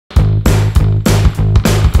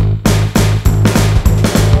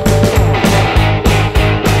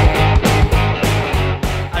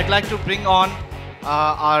like to bring on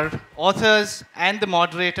our authors and the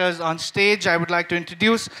moderators on stage. I would like to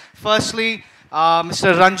introduce, firstly,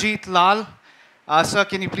 Mr. Ranjit Lal. Sir,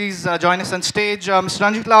 can you please join us on stage? Mr.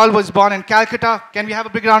 Ranjit Lal was born in Calcutta. Can we have a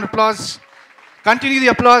big round of applause? Continue the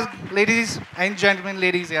applause, ladies and gentlemen,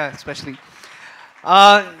 ladies, yeah, especially.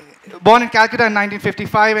 Born in Calcutta in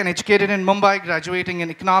 1955 and educated in Mumbai, graduating in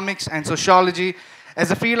economics and sociology. As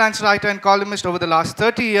a freelance writer and columnist over the last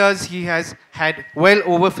 30 years, he has had well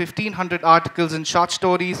over 1,500 articles and short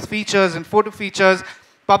stories, features and photo features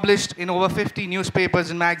published in over 50 newspapers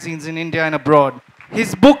and magazines in India and abroad.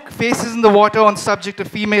 His book, Faces in the Water, on subject of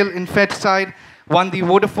female infanticide, won the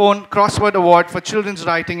Vodafone Crossword Award for Children's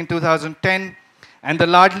Writing in 2010 and the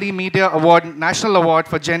Lardli Media Award, National Award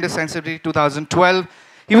for Gender Sensitivity 2012.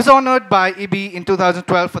 He was honored by IBI in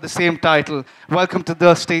 2012 for the same title. Welcome to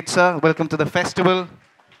the stage, sir. Welcome to the festival.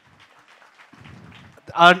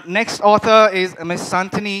 Our next author is Ms.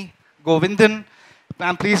 Santhini Govindan.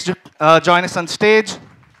 Ma'am, please join us on stage.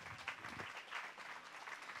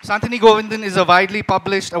 Santhini Govindan is a widely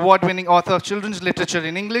published, award-winning author of children's literature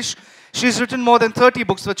in English. She has written more than 30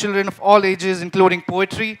 books for children of all ages, including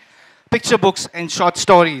poetry, picture books, and short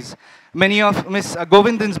stories. Many of Ms.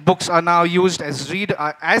 Govindan's books are now used as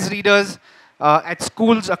readers at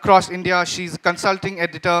schools across India. She's a consulting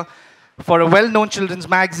editor for a well-known children's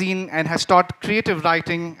magazine and has taught creative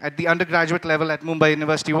writing at the undergraduate level at Mumbai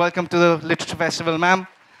University. Welcome to the Literature Festival, ma'am.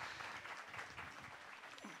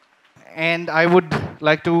 And I would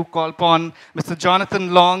like to call upon Mr.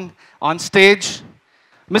 Jonathan Long on stage.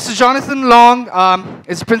 Mr. Jonathan Long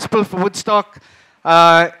is principal for Woodstock.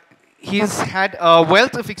 He's had a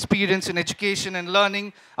wealth of experience in education and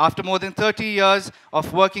learning after more than 30 years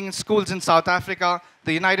of working in schools in South Africa,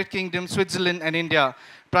 the United Kingdom, Switzerland, and India.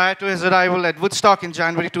 Prior to his arrival at Woodstock in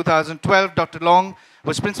January 2012, Dr. Long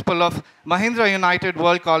was principal of Mahindra United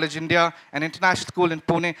World College, India, an international school in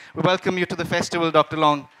Pune. We welcome you to the festival, Dr.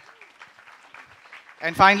 Long.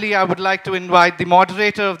 And finally, I would like to invite the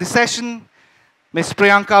moderator of the session, Ms.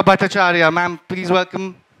 Priyanka Bhattacharya. Ma'am, please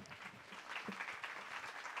welcome.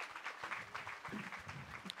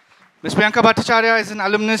 Ms. Priyanka Bhattacharya is an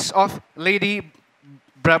alumnus of Lady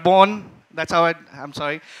Brabourne, that's how I'm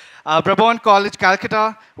sorry, Brabourne College,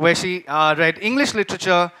 Calcutta, where she read English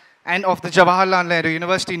literature, and of the Jawaharlal Nehru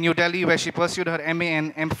University in New Delhi, where she pursued her MA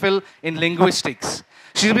and MPhil in linguistics.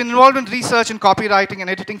 She's been involved in research in copywriting and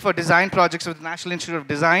editing for design projects with the National Institute of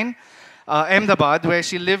Design, Ahmedabad, where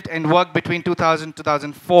she lived and worked between 2000 and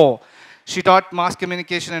 2004. She taught mass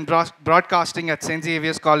communication and broadcasting at St.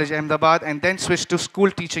 Xavier's College, Ahmedabad, and then switched to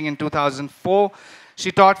school teaching in 2004.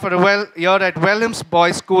 She taught for a year at Williams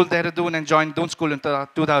Boys School, Dehradun, and joined Doon School in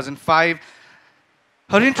 2005.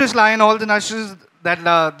 Her interests lie in all that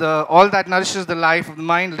nourishes the life of the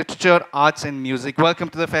mind, literature, arts, and music. Welcome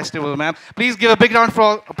to the festival, ma'am. Please give a big round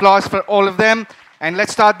of applause for all of them, and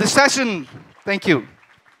let's start the session. Thank you.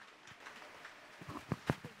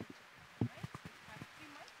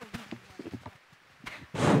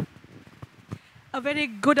 A very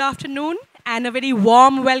good afternoon and a very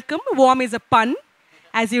warm welcome. Warm is a pun,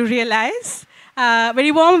 as you realize.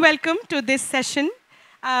 Very warm welcome to this session.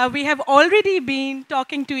 We have already been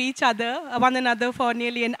talking to each other, one another, for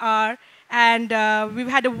nearly an hour, and we've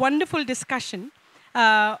had a wonderful discussion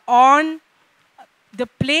on the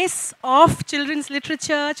place of children's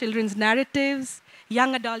literature, children's narratives,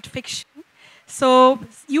 young adult fiction. So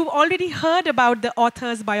you've already heard about the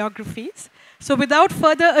authors' biographies. So without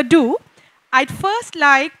further ado, I'd first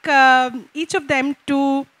like each of them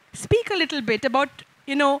to speak a little bit about,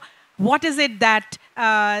 what is it that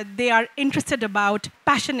they are interested about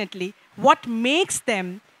passionately? What makes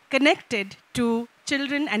them connected to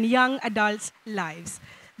children and young adults' lives?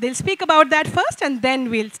 They'll speak about that first, and then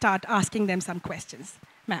we'll start asking them some questions.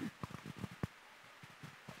 Ma'am.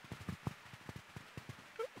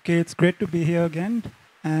 Okay, it's great to be here again.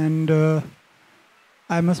 And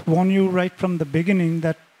I must warn you right from the beginning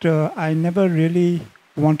that I never really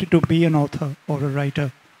wanted to be an author or a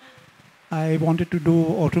writer. I wanted to do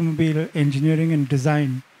automobile engineering and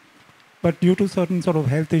design. But due to certain sort of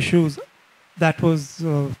health issues, that was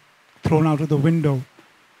thrown out of the window.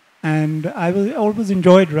 And I always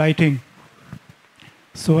enjoyed writing.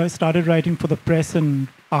 So I started writing for the press and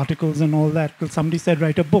articles and all that, till somebody said,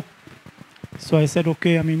 write a book. So I said,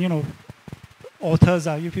 okay, authors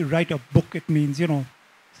are, if you write a book, it means, you're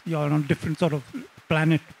on a different sort of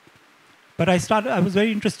planet. But I was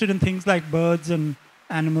very interested in things like birds and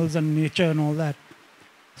animals and nature and all that.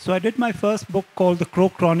 So I did my first book called The Crow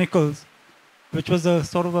Chronicles, which was a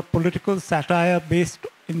sort of a political satire based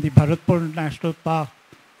in the Bharatpur National Park,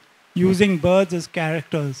 using birds as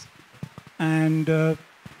characters. And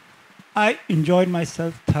I enjoyed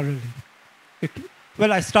myself thoroughly.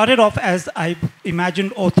 Well, I started off as I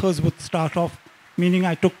imagined authors would start off, meaning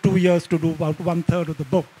I took 2 years to do about 1/3 of the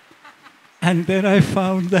book. And then I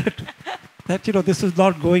found that this is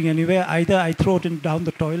not going anywhere. Either I throw it down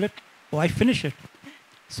the toilet or I finish it.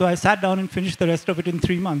 So I sat down and finished the rest of it in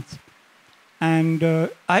 3 months. And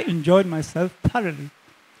I enjoyed myself thoroughly.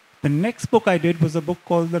 The next book I did was a book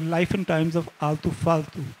called The Life and Times of Altu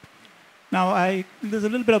Faltu. Now, there's a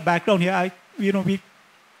little bit of background here. We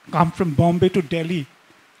come from Bombay to Delhi,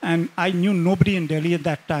 and I knew nobody in Delhi at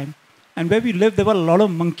that time. And where we lived, there were a lot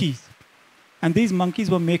of monkeys. And these monkeys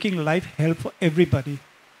were making life hell for everybody.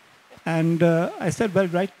 And I said, well,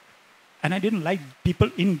 right. And I didn't like people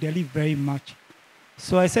in Delhi very much.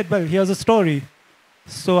 So I said, well, here's a story.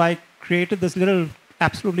 So I created this little,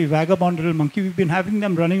 absolutely vagabond little monkey. We've been having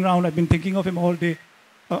them running around. I've been thinking of him all day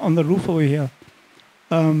on the roof over here.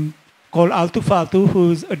 Called Altu Faltu,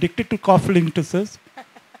 who's addicted to cough-linctuses,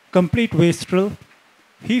 complete wastrel.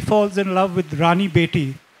 He falls in love with Rani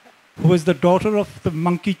Beti, who is the daughter of the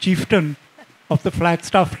monkey chieftain of the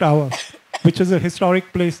Flagstaff Tower, which is a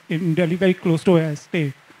historic place in Delhi, very close to where I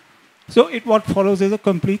stay. So what follows is a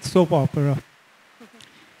complete soap opera.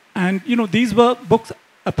 And, these were books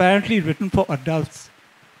apparently written for adults.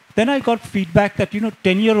 Then I got feedback that,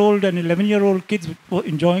 10-year-old and 11-year-old kids were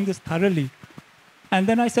enjoying this thoroughly. And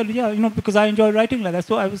then I said, yeah, because I enjoy writing like that.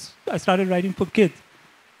 So I started writing for kids.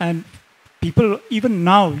 And people, even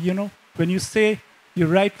now, when you say you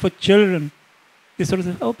write for children, they sort of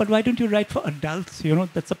say, oh, but why don't you write for adults?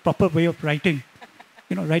 That's a proper way of writing.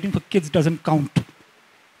 Writing for kids doesn't count.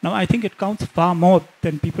 Now, I think it counts far more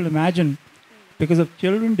than people imagine. Because if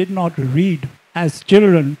children did not read as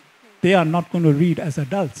children, they are not going to read as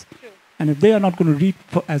adults. And if they are not going to read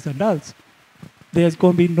as adults, there's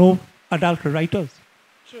going to be no adult writers.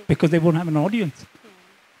 Because they won't have an audience.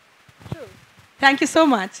 True. Thank you so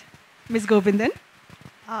much, Ms. Govindan.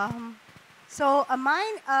 So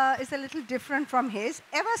mine is a little different from his.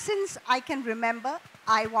 Ever since I can remember,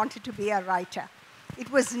 I wanted to be a writer. It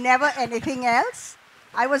was never anything else.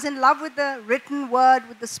 I was in love with the written word,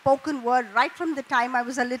 with the spoken word, right from the time I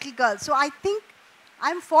was a little girl. So I think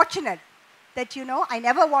I'm fortunate that, I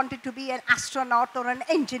never wanted to be an astronaut or an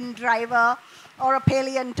engine driver or a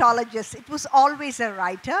paleontologist. It was always a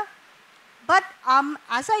writer. But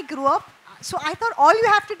as I grew up, so I thought all you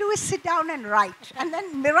have to do is sit down and write. And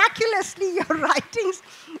then miraculously, your writings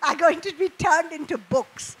are going to be turned into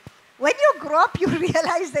books. When you grow up, you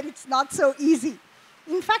realize that it's not so easy.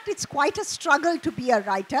 In fact, it's quite a struggle to be a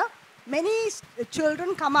writer. Many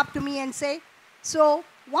children come up to me and say, so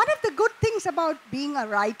one of the good things about being a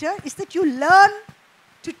writer is that you learn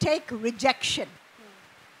to take rejection.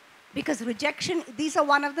 Because rejection, these are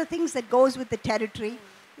one of the things that goes with the territory.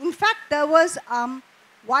 In fact, there was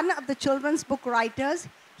one of the children's book writers,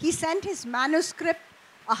 he sent his manuscript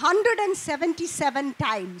 177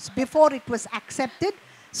 times before it was accepted.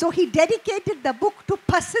 So he dedicated the book to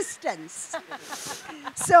persistence.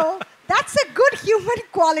 So that's a good human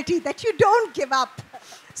quality, that you don't give up.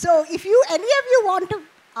 So if any of you want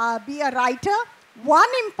to be a writer, one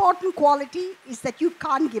important quality is that you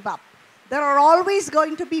can't give up. There are always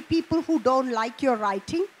going to be people who don't like your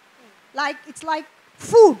writing. It's like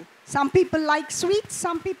food. Some people like sweets,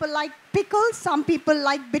 some people like pickles, some people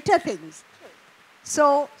like bitter things.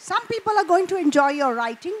 So some people are going to enjoy your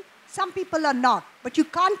writing, some people are not, but you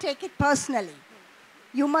can't take it personally.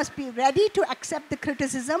 You must be ready to accept the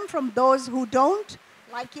criticism from those who don't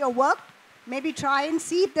like your work. Maybe try and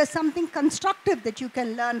see if there's something constructive that you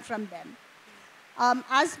can learn from them.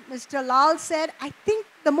 As Mr. Lal said, I think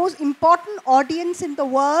the most important audience in the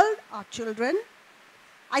world are children.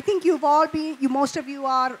 I think most of you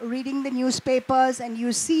are reading the newspapers and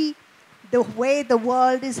you see the way the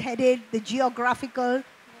world is headed, the geographical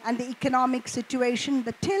and the economic situation,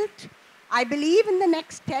 the tilt. I believe in the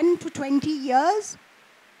next 10 to 20 years,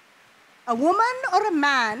 a woman or a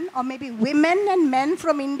man, or maybe women and men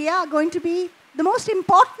from India are going to be the most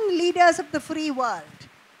important leaders of the free world.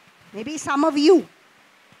 Maybe some of you.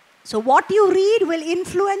 So what you read will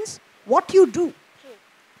influence what you do.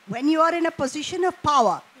 When you are in a position of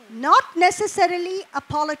power, not necessarily a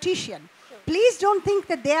politician. Please don't think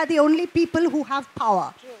that they are the only people who have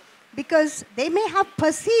power. Because they may have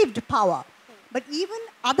perceived power. But even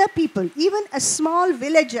other people, even a small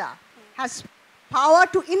villager has power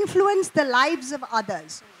to influence the lives of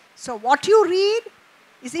others. So what you read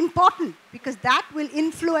is important because that will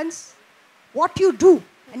influence what you do.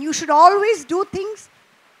 And you should always do things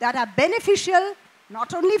that are beneficial,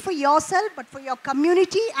 not only for yourself, but for your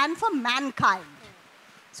community and for mankind.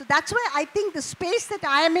 So that's why I think the space that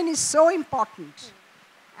I am in is so important.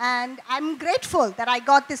 And I'm grateful that I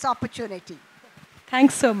got this opportunity.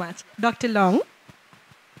 Thanks so much. Dr. Long.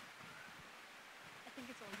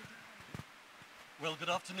 Well, good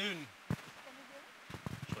afternoon.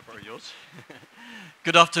 Shall I borrow yours?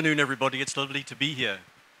 Good afternoon, everybody. It's lovely to be here.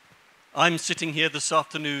 I'm sitting here this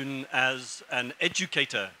afternoon as an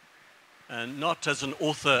educator and not as an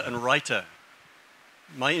author and writer.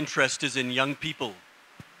 My interest is in young people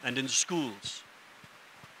and in schools.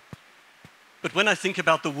 But when I think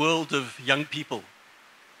about the world of young people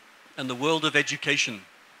and the world of education,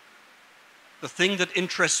 the thing that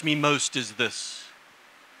interests me most is this.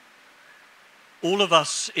 All of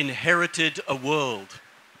us inherited a world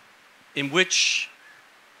in which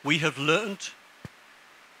we have learned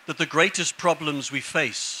that the greatest problems we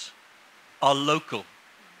face are local.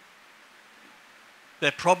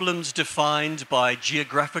 They're problems defined by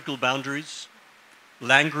geographical boundaries,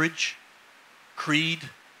 language, creed,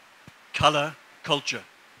 color, culture.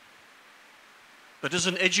 But as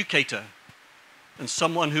an educator and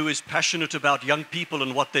someone who is passionate about young people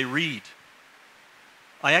and what they read,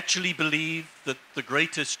 I actually believe that the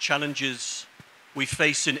greatest challenges we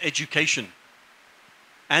face in education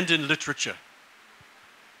and in literature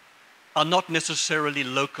are not necessarily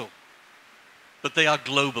local, but they are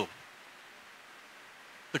global.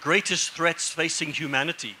 The greatest threats facing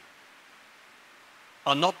humanity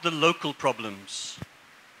are not the local problems,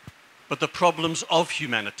 but the problems of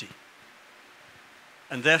humanity.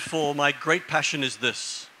 And therefore, my great passion is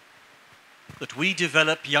this, that we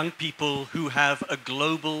develop young people who have a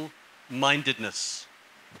global mindedness,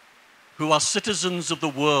 who are citizens of the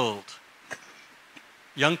world,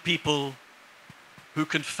 young people who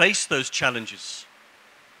can face those challenges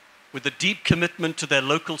with a deep commitment to their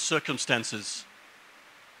local circumstances,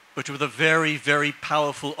 but with a very, very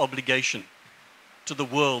powerful obligation to the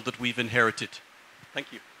world that we've inherited.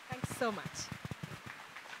 Thank you. Thanks so much.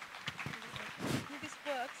 This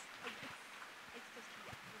works.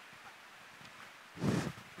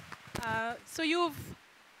 So you've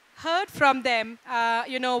heard from them,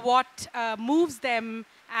 what moves them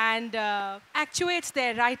and actuates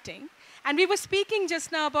their writing. And we were speaking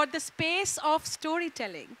just now about the space of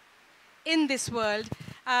storytelling in this world.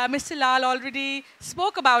 Mr. Lal already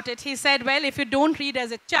spoke about it. He said, well, if you don't read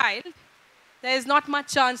as a child, there is not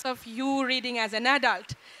much chance of you reading as an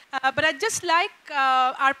adult. But I'd just like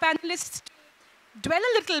our panelists to dwell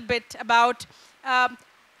a little bit about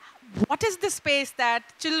what is the space that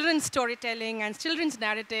children's storytelling and children's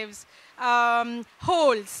narratives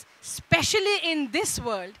holds, especially in this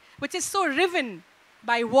world, which is so riven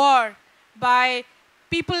by war, by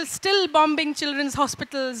people still bombing children's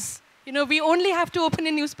hospitals. You know, we only have to open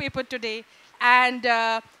a newspaper today and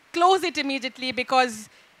close it immediately because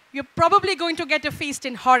you're probably going to get a feast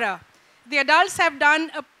in horror. The adults have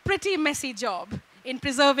done a pretty messy job in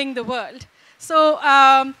preserving the world. So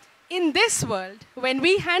in this world, when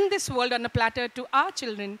we hand this world on a platter to our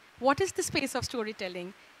children, what is the space of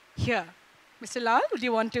storytelling here? Mr. Lal, would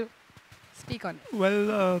you want to speak on it?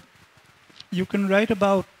 Well, you can write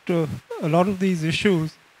about a lot of these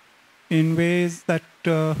issues in ways that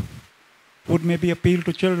would maybe appeal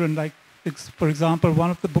to children. Like, for example, one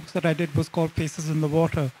of the books that I did was called Faces in the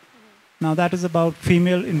Water. Now, that is about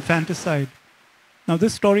female infanticide. Now,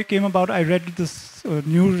 this story came about, I read this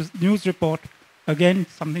news report. Again,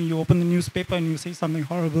 something, you open the newspaper and you see something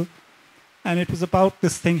horrible. And it was about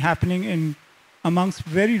this thing happening amongst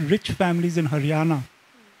very rich families in Haryana.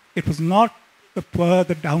 It was not the poor,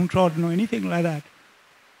 the downtrodden, or anything like that.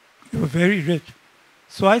 They were very rich.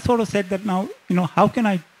 So I sort of said that now, how can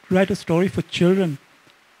I write a story for children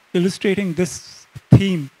illustrating this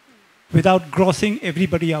theme without grossing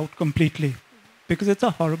everybody out completely? Because it's a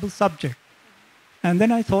horrible subject. And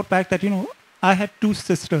then I thought back that, I had two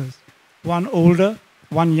sisters, one older,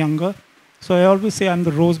 one younger. So I always say I'm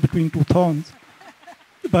the rose between two thorns.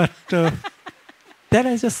 But then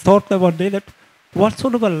I just thought that one day that what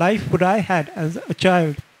sort of a life would I had as a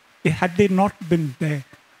child had they not been there,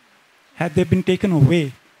 had they been taken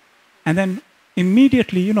away. And then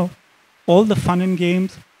immediately, all the fun and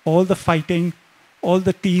games, all the fighting, all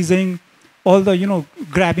the teasing, all the,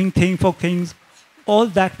 grabbing for things, all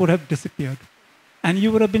that would have disappeared. And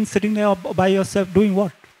you would have been sitting there by yourself doing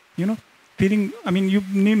what? Feeling, you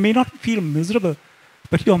may not feel miserable,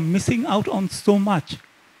 but you're missing out on so much.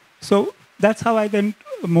 So that's how I then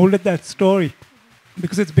molded that story.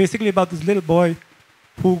 Because it's basically about this little boy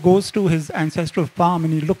who goes to his ancestral farm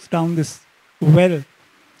and he looks down this well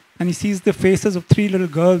and he sees the faces of three little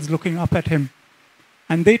girls looking up at him.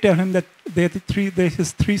 And they tell him that they're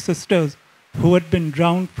his three sisters who had been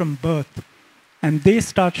drowned from birth. And they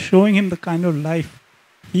start showing him the kind of life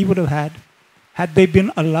he would have had had they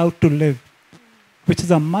been allowed to live, which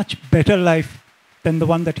is a much better life than the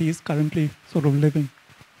one that he is currently sort of living.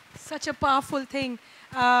 Such a powerful thing.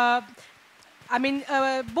 I mean,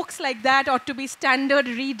 books like that ought to be standard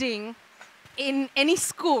reading in any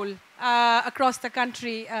school across the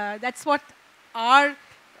country. That's what our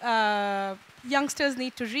youngsters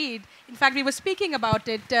need to read. In fact, we were speaking about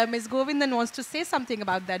it. Ms. Govindan wants to say something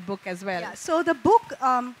about that book as well. Yeah, so the book,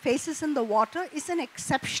 Faces in the Water, is an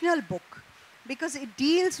exceptional book because it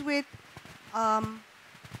deals with a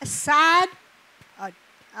sad,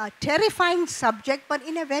 terrifying subject, but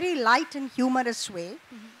in a very light and humorous way.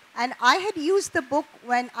 And I had used the book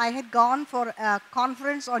when I had gone for a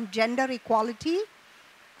conference on gender equality,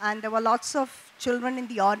 and there were lots of children in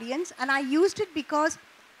the audience, and I used it because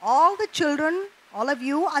all the children, all of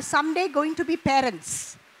you, are someday going to be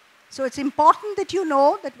parents. So it's important that you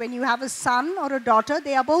know that when you have a son or a daughter,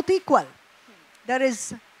 they are both equal. There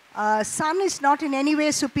is, a son is not in any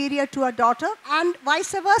way superior to a daughter, and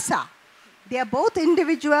vice versa. They are both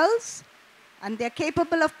individuals, and they're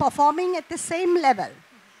capable of performing at the same level.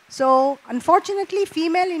 So, unfortunately,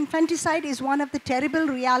 female infanticide is one of the terrible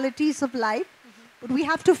realities of life, but we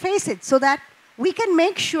have to face it so that we can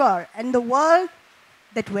make sure in the world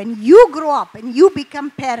that when you grow up and you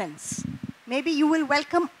become parents, maybe you will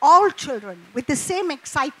welcome all children with the same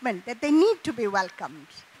excitement that they need to be welcomed.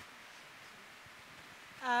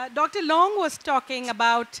 Dr. Long was talking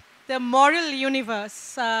about the moral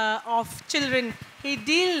universe of children. He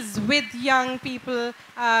deals with young people.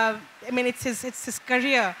 I mean, it's his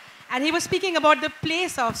career. And he was speaking about the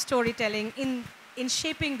place of storytelling in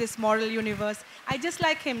shaping this moral universe. I'd just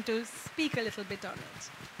like him to speak a little bit on it.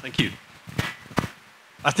 Thank you.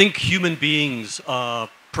 I think human beings are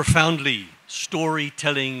profoundly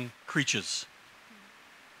storytelling creatures.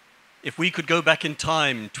 If we could go back in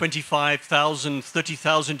time 25,000,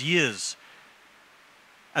 30,000 years,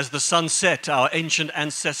 as the sun set, our ancient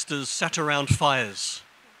ancestors sat around fires,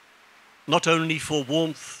 not only for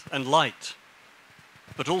warmth and light,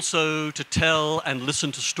 but also to tell and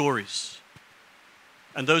listen to stories.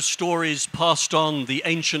 And those stories passed on the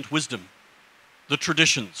ancient wisdom, the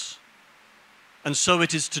traditions. And so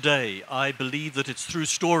it is today. I believe that it's through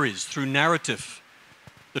stories, through narrative,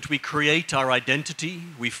 that we create our identity,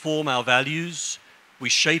 we form our values, we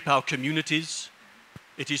shape our communities.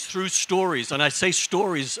 It is through stories, and I say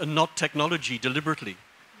stories and not technology deliberately,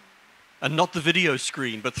 and not the video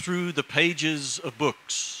screen, but through the pages of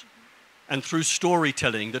books and through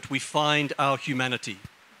storytelling that we find our humanity.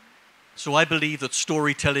 So I believe that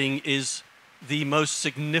storytelling is the most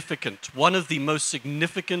significant, one of the most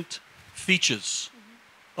significant features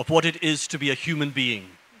of what it is to be a human being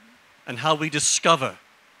and how we discover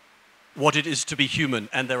what it is to be human.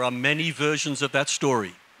 And there are many versions of that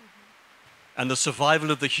story. And the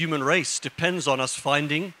survival of the human race depends on us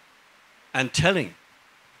finding and telling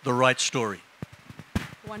the right story.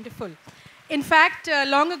 Wonderful. In fact,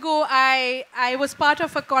 long ago, I was part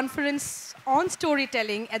of a conference on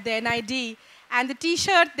storytelling at the NID, and the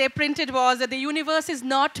T-shirt they printed was that the universe is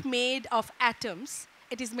not made of atoms,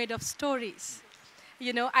 it is made of stories.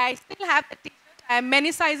 You know, I still have the T-shirt. I'm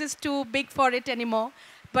many sizes too big for it anymore.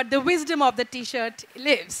 But the wisdom of the T-shirt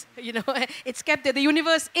lives, you know. It's kept there. The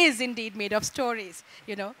universe is indeed made of stories,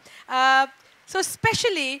 you know. So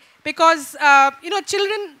especially because, you know,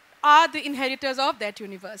 children are the inheritors of that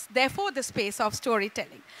universe. Therefore, the space of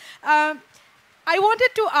storytelling. I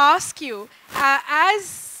wanted to ask you,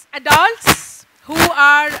 as adults who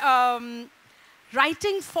are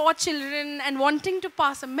writing for children and wanting to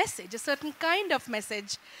pass a message, a certain kind of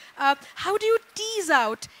message, how do you tease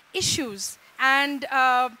out issues and,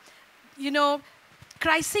 you know,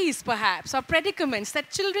 crises perhaps, or predicaments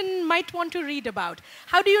that children might want to read about?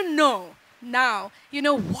 How do you know now, you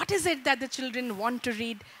know, what is it that the children want to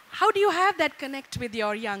read? How do you have that connect with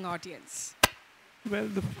your young audience? Well,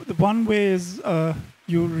 the one way is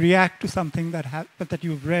you react to something that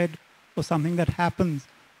you've read or something that happens,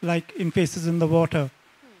 like in Faces in the Water.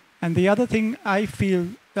 And the other thing I feel,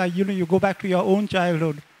 you know, you go back to your own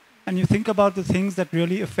childhood and you think about the things that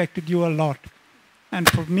really affected you a lot. And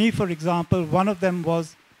for me, for example, one of them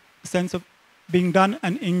was the sense of being done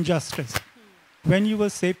an injustice. When you were,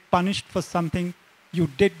 say, punished for something you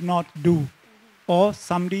did not do, or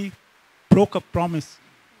somebody broke a promise,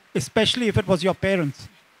 especially if it was your parents,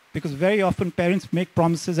 because very often parents make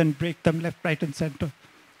promises and break them left, right, and center,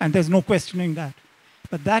 and there's no questioning that.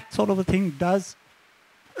 But that sort of a thing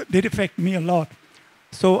did affect me a lot.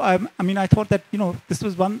 So, I mean, I thought that, you know, this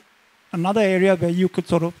was another area where you could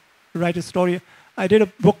sort of write a story. I did a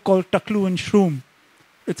book called Taklu and Shroom.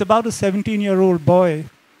 It's about a 17-year-old boy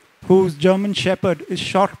whose German Shepherd is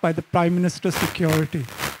shot by the Prime Minister's security.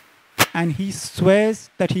 And he swears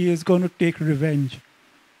that he is going to take revenge.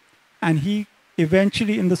 And he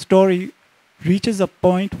eventually, in the story, reaches a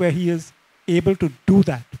point where he is able to do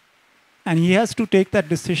that. And he has to take that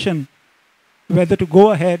decision whether to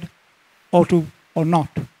go ahead or not.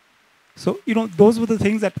 So, those were the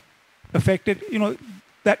things that affected,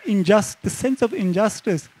 that the sense of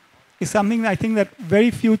injustice is something that I think that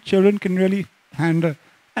very few children can really handle.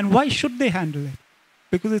 And why should they handle it?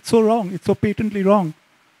 Because it's so wrong. It's so patently wrong.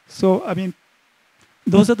 So, I mean,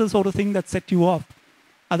 those are the sort of things that set you off.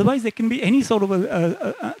 Otherwise, there can be any sort of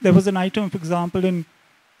there was an item, for example, in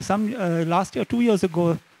some last year, 2 years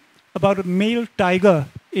ago, about a male tiger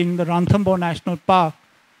in the Ranthambore National Park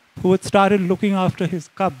who had started looking after his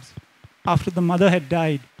cubs after the mother had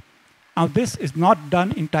died. Now, this is not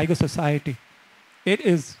done in tiger society. It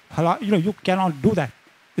is, you cannot do that.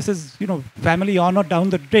 This is, family honor down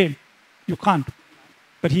the drain. You can't.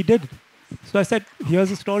 But he did. So I said,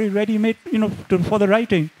 here's a story ready-made, for the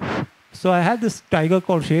writing. So I had this tiger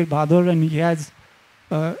called Sher Bahadur, and he has,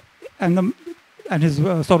 and his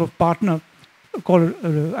sort of partner called,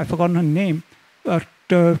 I've forgotten her name, but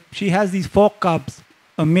she has these 4 cubs,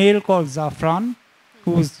 a male called Zafran,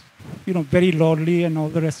 who is, very lordly and all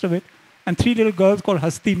the rest of it, and 3 little girls called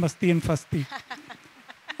Hasti, Masti, and Fasti.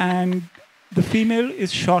 And the female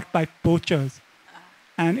is shot by poachers.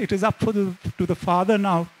 And it is up to the father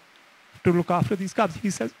now to look after these cubs. He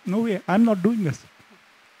says, no way, I'm not doing this.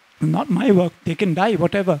 Not my work. They can die,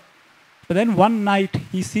 whatever. But then one night,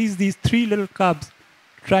 he sees these 3 little cubs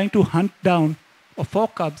trying to hunt down, or 4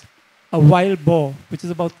 cubs, a wild boar, which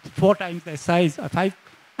is about 4 times their size, 5,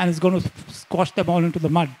 and is going to squash them all into the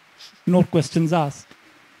mud. No questions asked.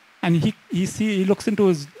 And he looks into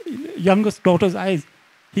his youngest daughter's eyes.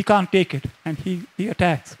 He can't take it, and he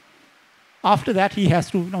attacks. After that, he has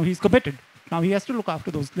to, he's committed. Now he has to look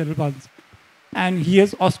after those little ones. And he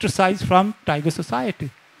is ostracized from tiger society.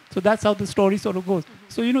 So that's how the story sort of goes. Mm-hmm.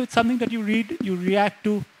 So, it's something that you read, you react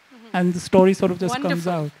to, and the story sort of just comes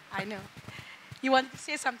out. I know. You want to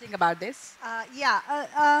say something about this?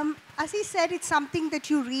 As he said, it's something that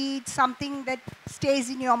you read, something that stays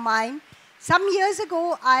in your mind. Some years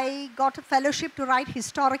ago, I got a fellowship to write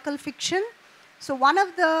historical fiction. So one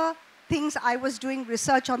of the things I was doing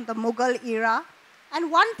research on the Mughal era.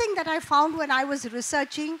 And one thing that I found when I was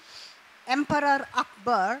researching Emperor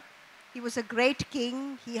Akbar, he was a great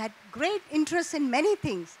king. He had great interest in many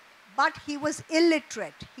things, but he was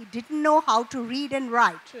illiterate. He didn't know how to read and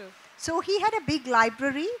write. True. So he had a big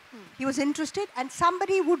library. He was interested, and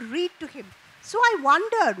somebody would read to him. So I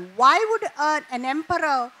wondered, why would an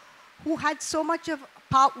emperor who had so much of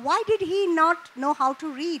power, why did he not know how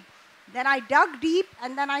to read? Then I dug deep,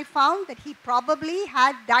 and then I found that he probably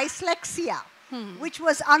had dyslexia, which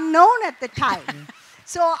was unknown at the time.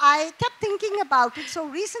 So I kept thinking about it. So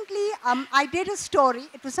recently, I did a story.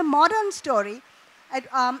 It was a modern story,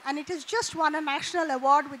 and it has just won a national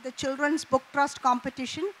award with the Children's Book Trust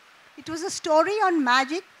competition. It was a story on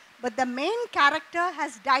magic, but the main character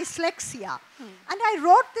has dyslexia. And I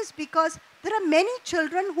wrote this because there are many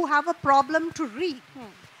children who have a problem to read.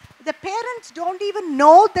 The parents don't even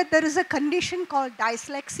know that there is a condition called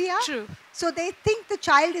dyslexia. True. So they think the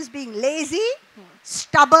child is being lazy,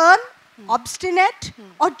 stubborn, obstinate,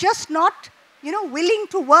 or just not, willing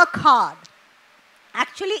to work hard.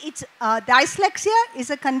 Actually, it's dyslexia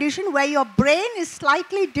is a condition where your brain is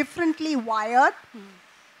slightly differently wired.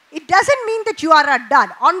 It doesn't mean that you are a dud.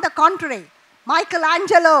 On the contrary,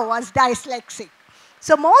 Michelangelo was dyslexic.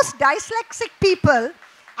 So most dyslexic people,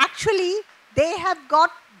 actually, they have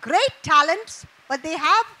got great talents, but they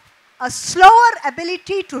have a slower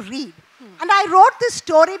ability to read. And I wrote this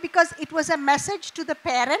story because it was a message to the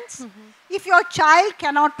parents. If your child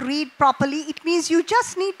cannot read properly, it means you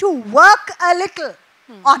just need to work a little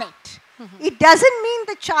on it. It doesn't mean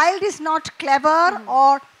the child is not clever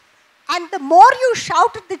and the more you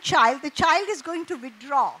shout at the child is going to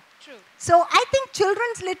withdraw. True. So I think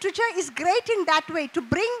children's literature is great in that way, to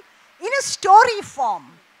bring in a story form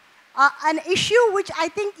an issue which I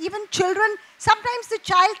think even children, sometimes the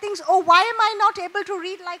child thinks, oh, why am I not able to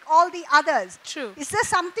read like all the others? True. Is there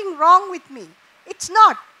something wrong with me? It's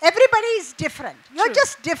not. Everybody is different. You're True.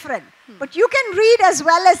 just different. But you can read as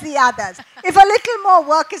well as the others if a little more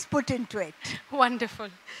work is put into it. Wonderful.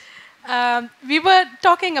 We were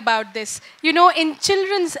talking about this. In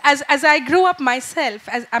children's, as I grew up myself,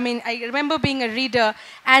 I remember being a reader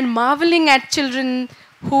and marveling at children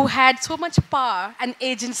who had so much power and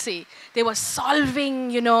agency. They were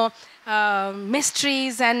solving,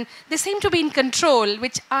 mysteries, and they seemed to be in control,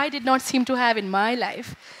 which I did not seem to have in my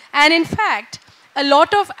life. And in fact, a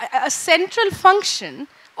lot of, a central function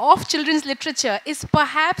of children's literature is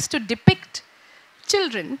perhaps to depict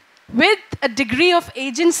children with a degree of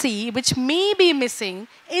agency which may be missing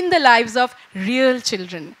in the lives of real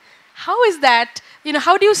children. How is that,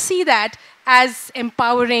 how do you see that as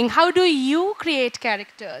empowering? How do you create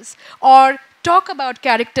characters or talk about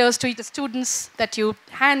characters to the students that you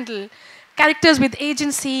handle? Characters with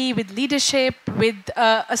agency, with leadership, with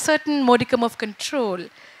a certain modicum of control,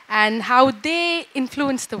 and how they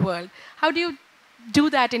influence the world. How do you do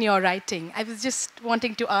that in your writing? I was just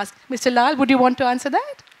wanting to ask, Mr. Lal, would you want to answer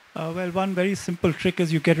that? Well, one very simple trick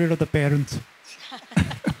is you get rid of the parents.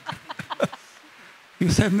 You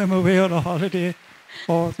send them away on a holiday,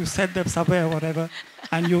 or you send them somewhere or whatever,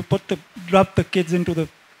 and you drop the kids into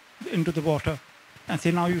the water, and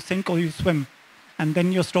say, now you sink or you swim. And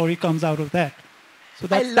then your story comes out of that. So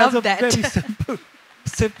that's a very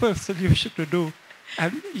simple solution to do.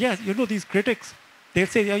 And yes, these critics, they'll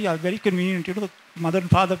say, yeah, very convenient. The mother and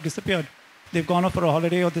father have disappeared. They've gone off for a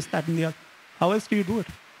holiday or this, that, and the other. How else do you do it?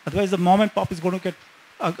 Otherwise, the mom and pop is going to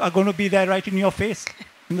are going to be there right in your face.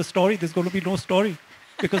 In the story, there's going to be no story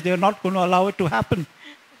because they're not going to allow it to happen.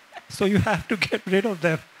 So you have to get rid of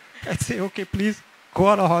them and say, okay, please go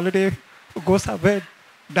on a holiday, go somewhere,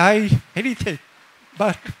 die, anything.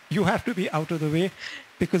 But you have to be out of the way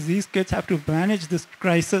because these kids have to manage this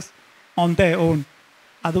crisis on their own.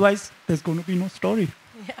 Otherwise, there's going to be no story.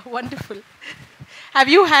 Yeah, wonderful. Have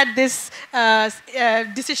you had this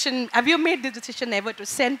decision, have you made the decision ever to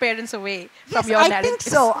send parents away from your narratives?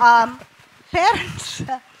 Yes, I think so. Parents,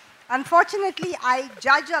 unfortunately, I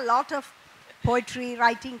judge a lot of poetry,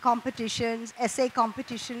 writing competitions, essay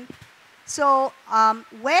competition. So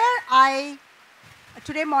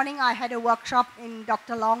today morning I had a workshop in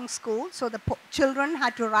Dr. Long's school, so the children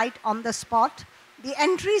had to write on the spot. The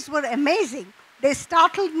entries were amazing. They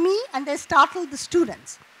startled me and they startled the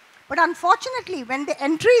students. But unfortunately, when the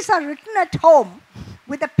entries are written at home,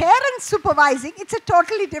 with the parents supervising, it's a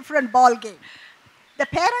totally different ball game. The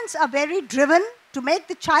parents are very driven to make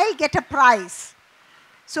the child get a prize.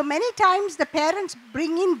 So many times the parents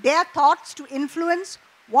bring in their thoughts to influence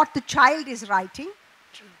what the child is writing.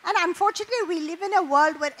 True. And unfortunately, we live in a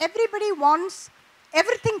world where everybody wants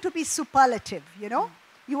everything to be superlative,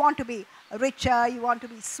 You want to be richer, you want to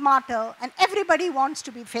be smarter, and everybody wants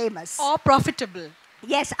to be famous. Or profitable.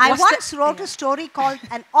 Yes, I once wrote a story called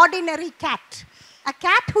An Ordinary Cat. A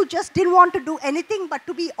cat who just didn't want to do anything but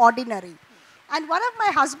to be ordinary. And one of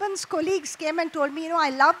my husband's colleagues came and told me, I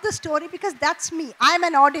love the story because that's me. I'm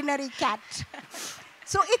an ordinary cat.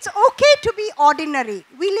 So it's okay to be ordinary.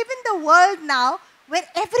 We live in the world now where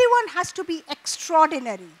everyone has to be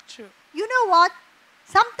extraordinary. True. You know what?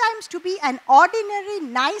 Sometimes to be an ordinary,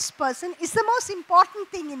 nice person is the most important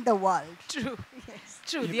thing in the world. True. Yes.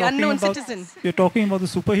 True. The unknown citizen. You're talking about the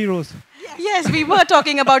superheroes. Yes, we were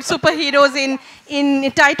talking about superheroes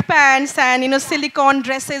in tight pants and silicone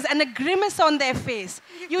dresses and a grimace on their face.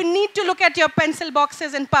 You need to look at your pencil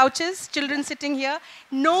boxes and pouches, children sitting here.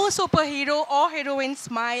 No superhero or heroine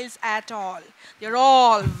smiles at all. They're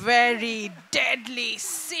all very deadly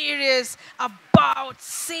serious about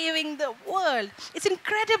saving the world. It's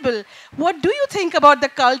incredible. What do you think about the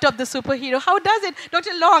cult of the superhero? How does it,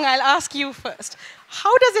 Dr. Long, I'll ask you first.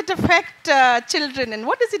 How does it affect children and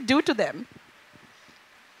what does it do to them?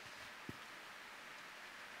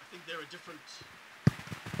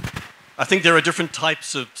 I think there are different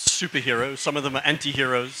types of superheroes. Some of them are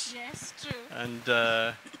anti-heroes. Yes, true. And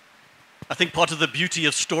I think part of the beauty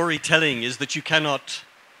of storytelling is that you cannot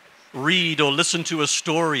read or listen to a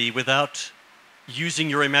story without using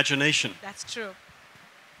your imagination. That's true.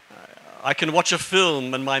 I can watch a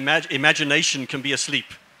film and my imagination can be asleep.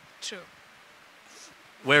 True.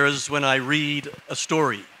 Whereas when I read a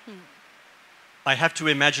story, I have to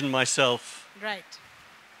imagine myself. Right.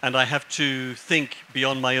 And I have to think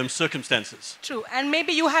beyond my own circumstances. True. And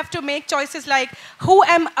maybe you have to make choices like, who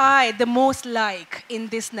am I the most like in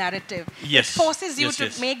this narrative? Yes. It forces you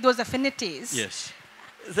to make those affinities. Yes.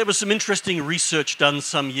 There was some interesting research done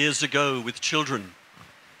some years ago with children.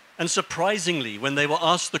 And surprisingly, when they were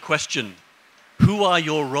asked the question, who are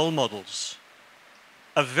your role models?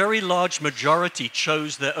 A very large majority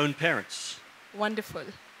chose their own parents. Wonderful.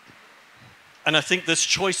 And I think this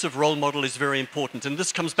choice of role model is very important. And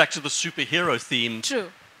this comes back to the superhero theme.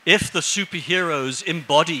 True. If the superheroes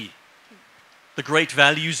embody the great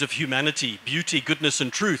values of humanity, beauty, goodness,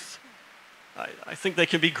 and truth, I think they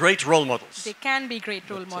can be great role models. They can be great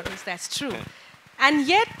role models, that's true. Yeah. And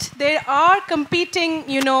yet, there are competing,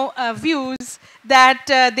 views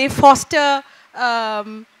that they foster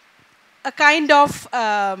a kind of,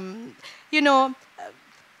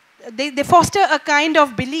 they foster a kind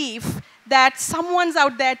of belief that someone's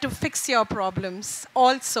out there to fix your problems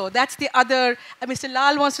also. That's the other, Mr.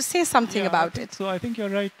 Lal wants to say something about it. So I think you're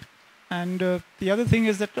right. And the other thing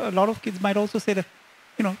is that a lot of kids might also say that,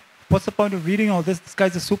 you know, what's the point of reading all this? This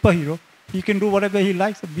guy's a superhero. He can do whatever he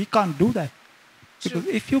likes. We can't do that. Because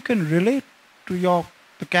if you can relate to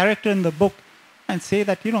the character in the book and say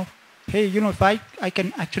that, you know, hey, you know, if I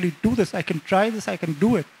can actually do this, I can try this, I can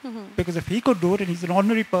do it. Because if he could do it and he's an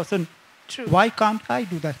ordinary person, why can't I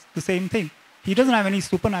do that? The same thing. He doesn't have any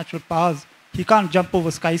supernatural powers. He can't jump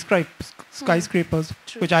over skyscrapers,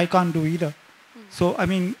 which I can't do either. So, I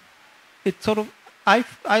mean, it's sort of,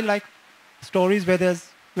 I like stories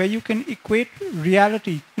where you can equate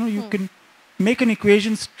reality. You know, you can make an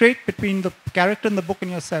equation straight between the character in the book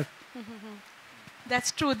and yourself.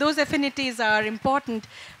 That's true. Those affinities are important.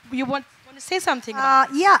 You want to say something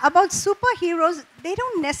about it? Yeah, about superheroes, they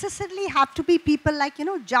don't necessarily have to be people like, you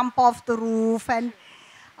know, jump off the roof. And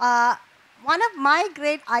one of my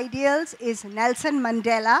great ideals is Nelson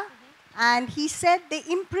Mandela. And he said, they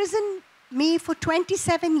imprisoned me for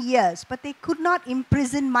 27 years, but they could not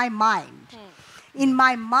imprison my mind. In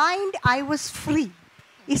my mind, I was free.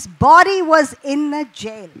 His body was in a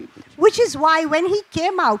jail, which is why when he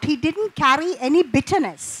came out, he didn't carry any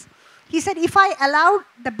bitterness. He said, if I allowed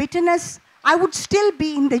the bitterness, I would still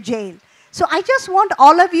be in the jail. So I just want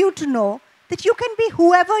all of you to know that you can be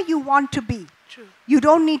whoever you want to be. You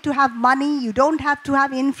don't need to have money. You don't have to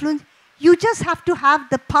have influence. You just have to have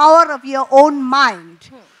the power of your own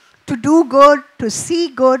mind to do good, to see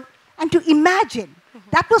good, and to imagine.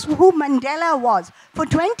 That was who Mandela was. For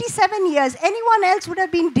 27 years, anyone else would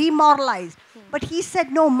have been demoralized. But he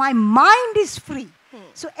said, no, my mind is free.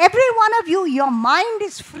 So every one of you, your mind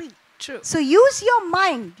is free. So use your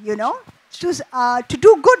mind, you know, to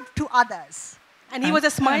do good to others. And he was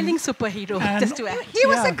a smiling superhero, just to add. He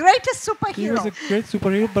was the greatest superhero. He was a great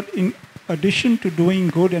superhero, but in addition to doing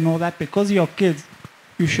good and all that, because you're kids,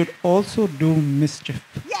 you should also do mischief.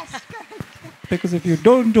 Yes. Because if you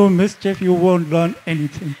don't do mischief, you won't learn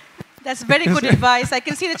anything. That's very good advice. I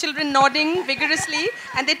can see the children nodding vigorously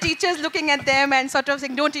and the teachers looking at them and sort of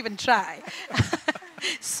saying, don't even try.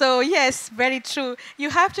 So yes, very true. You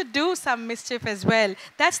have to do some mischief as well.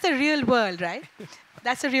 That's the real world, right?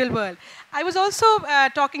 That's the real world. I was also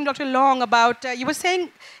talking, Dr. Long, about, you were saying,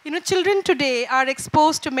 you know, children today are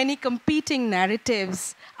exposed to many competing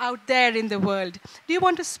narratives out there in the world. Do you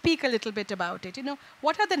want to speak a little bit about it? You know,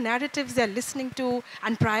 what are the narratives they're listening to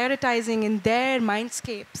and prioritizing in their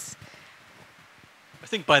mindscapes? I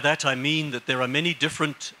think by that I mean that there are many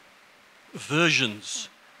different versions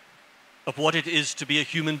of what it is to be a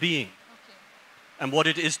human being and what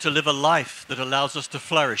it is to live a life that allows us to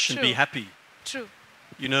flourish and be happy. True.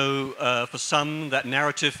 You know, for some, that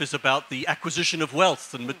narrative is about the acquisition of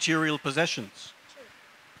wealth and material possessions.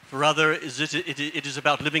 For others, it is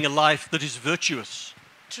about living a life that is virtuous.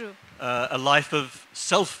 True. A life of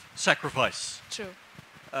self-sacrifice. True.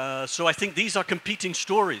 So I think these are competing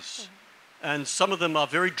stories. And some of them are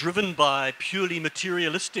very driven by purely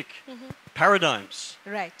materialistic paradigms.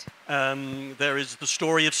 Right. There is the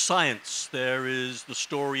story of science. There is the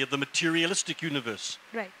story of the materialistic universe.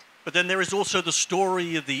 Right. But then there is also the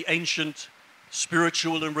story of the ancient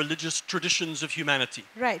spiritual and religious traditions of humanity.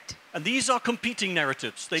 Right. And these are competing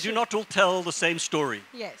narratives. They do not all tell the same story.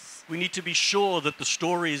 Yes. We need to be sure that the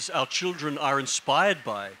stories our children are inspired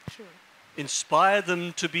by inspire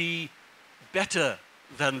them to be better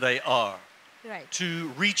than they are. Right. To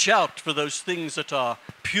reach out for those things that are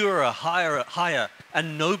purer, higher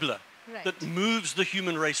and nobler. Right. That moves the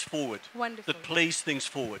human race forward. Wonderful. That plays things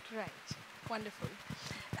forward. Right. Wonderful.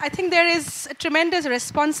 I think there is a tremendous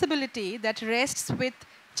responsibility that rests with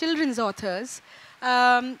children's authors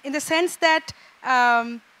in the sense that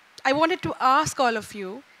I wanted to ask all of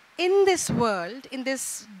you, in this world, in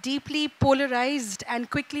this deeply polarized and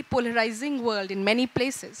quickly polarizing world in many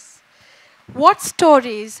places, what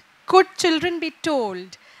stories could children be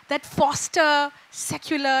told that foster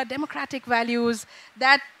secular democratic values,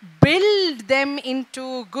 that build them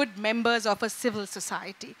into good members of a civil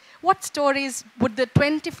society? What stories would the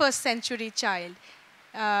 21st century child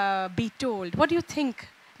be told? What do you think,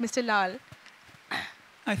 Mr. Lal?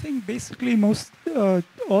 I think basically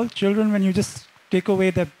all children, when you just take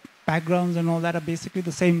away their backgrounds and all that, are basically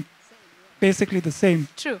the same. Basically the same.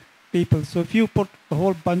 True. People. So if you put a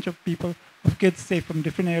whole bunch of people, of kids, say, from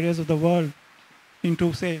different areas of the world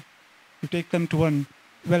into, say, you take them to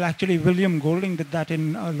well, actually, William Golding did that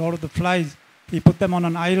in Lord of the Flies. He put them on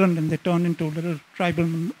an island and they turned into little tribal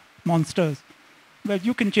monsters. Well,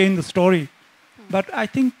 you can change the story. But I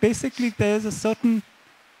think basically there's a certain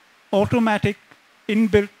automatic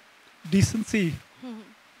inbuilt decency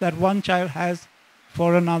that one child has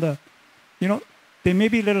for another. You know, they may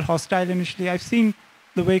be a little hostile initially. I've seen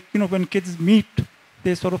the way, you know, when kids meet,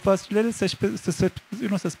 they sort of first a little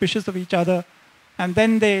suspicious of each other, and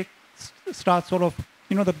then they start sort of,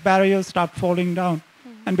 you know, the barriers start falling down,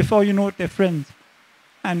 and before you know it, they're friends,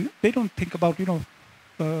 and they don't think about, you know,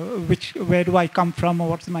 where do I come from, or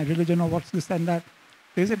what's my religion, or what's this and that.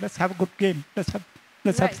 They say, let's have a good game.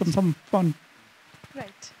 Let's have some fun.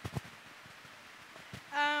 Right.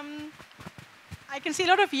 I can see a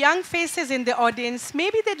lot of young faces in the audience.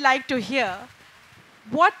 Maybe they'd like to hear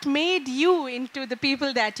what made you into the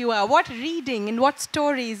people that you are. What reading and what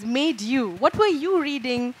stories made you? What were you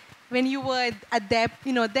reading when you were at their,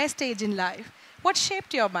 you know, their stage in life? What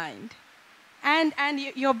shaped your mind and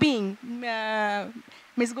your being?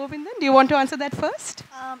 Ms. Govindan, do you want to answer that first?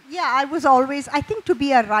 Yeah, I think to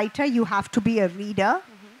be a writer, you have to be a reader.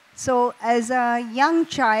 So as a young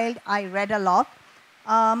child, I read a lot.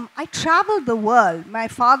 I traveled the world. My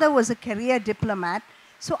father was a career diplomat.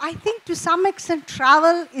 So I think to some extent,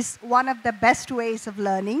 travel is one of the best ways of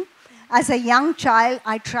learning. As a young child,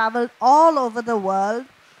 I traveled all over the world.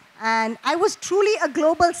 And I was truly a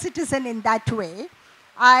global citizen in that way.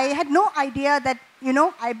 I had no idea that, you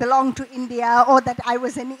know, I belonged to India, or that I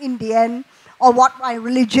was an Indian, or what my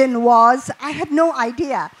religion was. I had no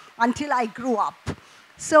idea until I grew up.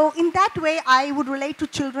 So in that way, I would relate to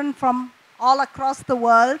children from all across the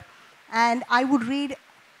world, and I would read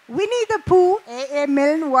Winnie the Pooh. A.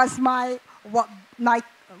 Milne was my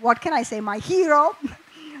hero,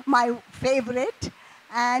 my favorite.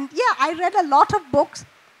 And yeah, I read a lot of books.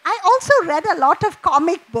 I also read a lot of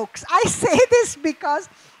comic books. I say this because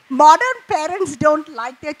modern parents don't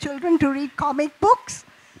like their children to read comic books.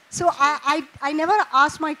 So I never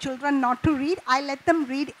asked my children not to read. I let them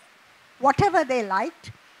read whatever they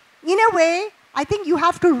liked. In a way, I think you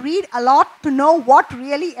have to read a lot to know what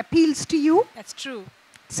really appeals to you. That's true.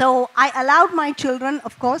 So I allowed my children,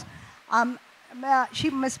 of course.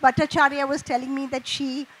 Ms. Bhattacharya was telling me that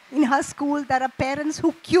in her school, there are parents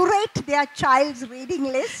who curate their child's reading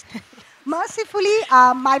list. Mercifully,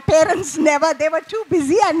 my parents they were too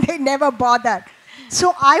busy and they never bothered.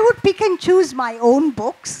 So I would pick and choose my own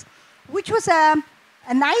books, which was a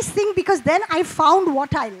nice thing because then I found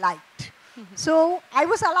what I liked. So I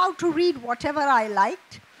was allowed to read whatever I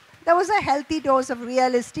liked. There was a healthy dose of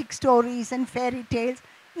realistic stories and fairy tales.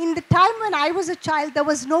 In the time when I was a child, there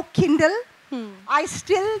was no Kindle.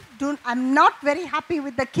 I'm not very happy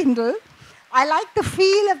with the Kindle. I like the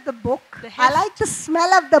feel of the book. I like the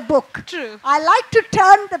smell of the book. True. I like to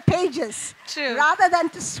turn the pages. True. Rather than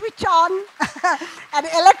to switch on an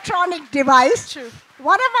electronic device. True.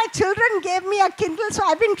 One of my children gave me a Kindle, so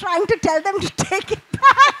I've been trying to tell them to take it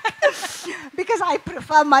back because I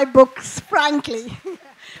prefer my books, frankly.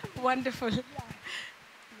 Wonderful.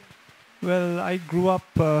 Well, I grew up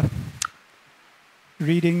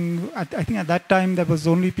reading, I think at that time there was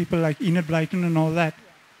only people like Enid Blyton and all that.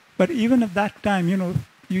 But even at that time, you know,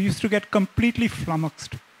 you used to get completely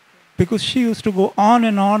flummoxed because she used to go on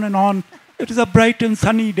and on and on. It is a bright and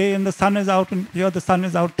sunny day and the sun is out, and here the sun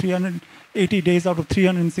is out 380 days out of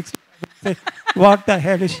 360. What the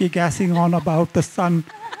hell is she gassing on about the sun?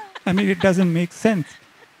 I mean, it doesn't make sense.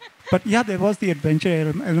 But yeah, there was the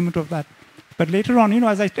adventure element of that. But later on, you know,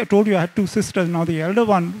 as I told you, I had two sisters. Now the elder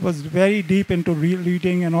one was very deep into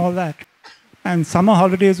reading and all that. And summer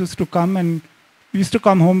holidays used to come, and we used to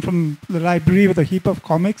come home from the library with a heap of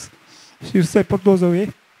comics. She used to say, put those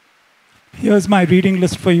away. Here's my reading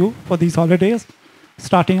list for you for these holidays.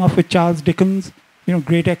 Starting off with Charles Dickens, you know,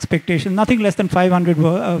 Great Expectations, nothing less than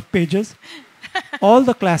 500 pages. All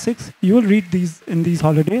the classics, you will read these in these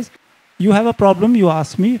holidays. You have a problem, you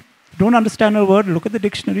ask me. Don't understand a word, look at the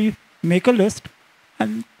dictionary, make a list,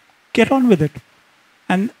 and get on with it.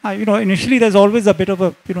 And you know, initially there's always a bit of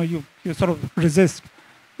a, you know, you sort of resist.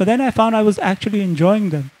 But then I found I was actually enjoying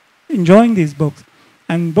these books.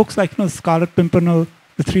 And books like, you know, Scarlet Pimpernel,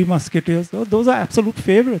 The Three Musketeers, those are absolute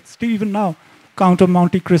favorites, even now. Count of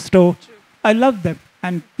Monte Cristo. True. I love them.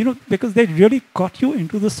 And, you know, because they really got you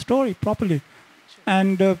into the story properly. True.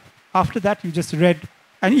 And after that, you just read.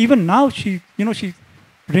 And even now, she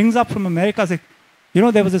rings up from America, saying, you know,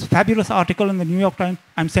 there was this fabulous article in the New York Times.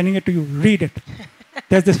 I'm sending it to you. Read it.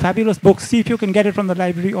 There's this fabulous book. See if you can get it from the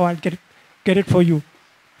library, or I'll get it for you.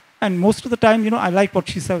 And most of the time, you know, I like what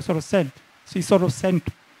she sort of said. She sort of sent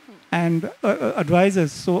and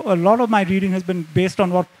advises. So a lot of my reading has been based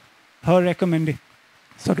on what her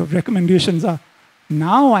recommendations are.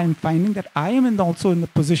 Now I'm finding that I am also in the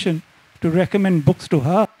position to recommend books to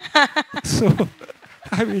her. So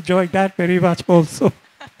I'm enjoying that very much also.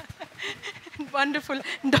 Wonderful.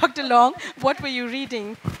 Dr. Long, what were you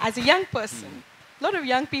reading as a young person? A lot of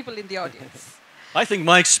young people in the audience. I think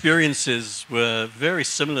my experiences were very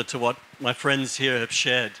similar to what my friends here have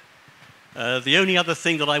shared. The only other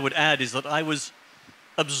thing that I would add is that I was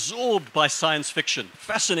absorbed by science fiction,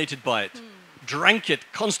 fascinated by it, drank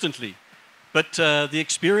it constantly. But the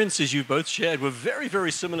experiences you both shared were very,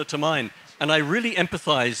 very similar to mine. And I really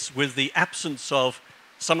empathize with the absence of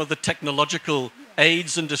some of the technological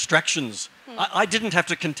aids and distractions. I didn't have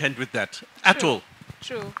to contend with that at all.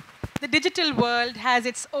 True. The digital world has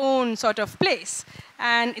its own sort of place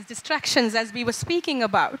and its distractions, as we were speaking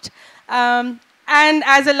about. And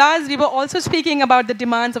as a last, we were also speaking about the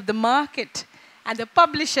demands of the market and the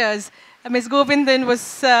publishers. Ms. Govindan was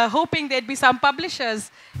hoping there'd be some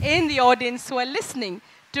publishers in the audience who are listening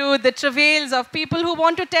to the travails of people who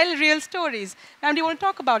want to tell real stories. Now, do you want to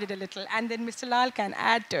talk about it a little? And then Mr. Lal can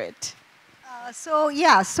add to it.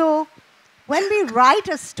 So when we write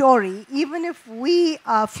a story, even if we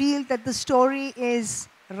feel that the story is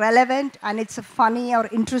relevant and it's a funny or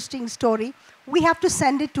interesting story, we have to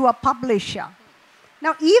send it to a publisher.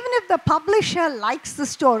 Now, even if the publisher likes the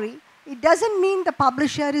story, it doesn't mean the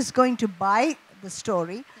publisher is going to buy the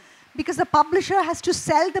story, because the publisher has to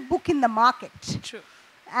sell the book in the market. True.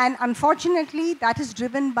 And unfortunately, that is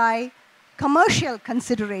driven by commercial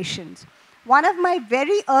considerations. One of my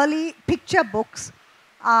very early picture books,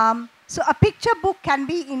 so a picture book can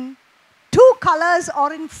be in 2 colors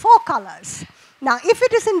or in 4 colors. Now, if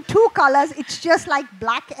it is in 2 colors, it's just like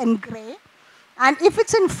black and gray. And if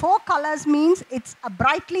it's in 4 colors, means it's a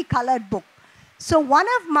brightly colored book. So one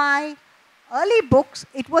of my early books,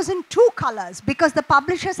 it was in 2 colors because the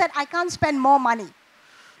publisher said, I can't spend more money.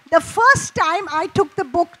 The first time I took the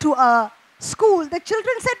book to a school, the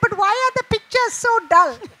children said, but why are the pictures so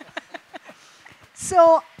dull?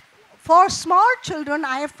 So for small children,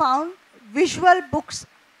 I have found visual books,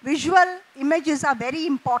 visual images are very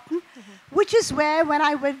important, which is where when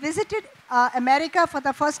I visited America for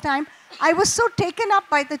the first time, I was so taken up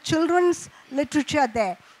by the children's literature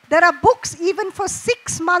there. There are books even for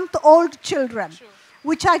 6-month-old children,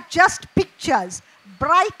 which are just pictures,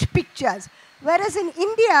 bright pictures. Whereas in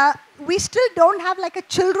India, we still don't have like a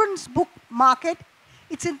children's book market.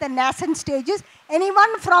 It's in the nascent stages.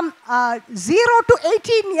 Anyone from 0 to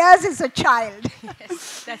 18 years is a child.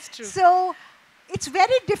 Yes, that's true. So it's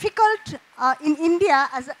very difficult in India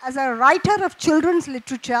as a writer of children's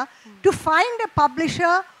literature to find a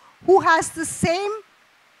publisher who has the same,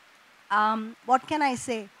 what can I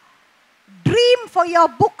say, dream for your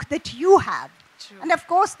book that you have. True. And of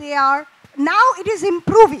course they are, now it is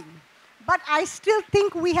improving, but I still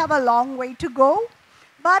think we have a long way to go.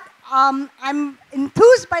 But I'm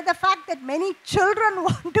enthused by the fact that many children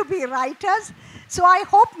want to be writers. So I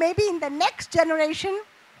hope maybe in the next generation,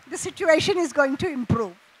 the situation is going to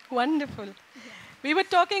improve. Wonderful. We were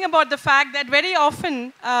talking about the fact that very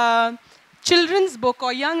often children's book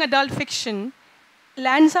or young adult fiction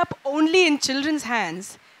lands up only in children's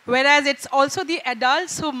hands, whereas it's also the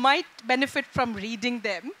adults who might benefit from reading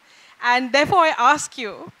them. And therefore I ask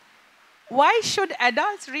you, why should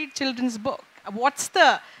adults read children's book? What's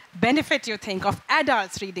the benefit, you think, of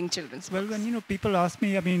adults reading children's books? Well, when people ask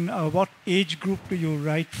me, what age group do you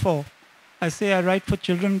write for? I say I write for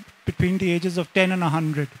children between the ages of 10 and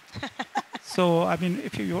 100. So,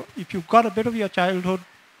 if you've got a bit of your childhood,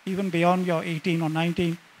 even beyond your 18 or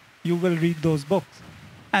 19, you will read those books.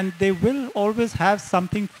 And they will always have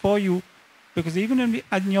something for you, because even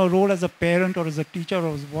in your role as a parent or as a teacher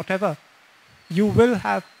or whatever, you will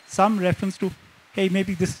have some reference to, hey,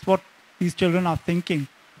 maybe this is what these children are thinking,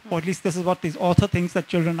 or at least this is what this author thinks that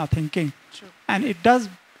children are thinking. True. And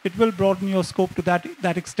it will broaden your scope to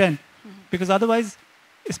that extent. Because otherwise,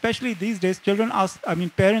 especially these days,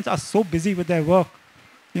 parents are so busy with their work.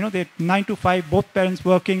 They're 9 to 5, both parents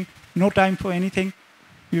working, no time for anything.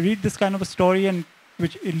 You read this kind of a story and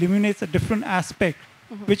which illuminates a different aspect,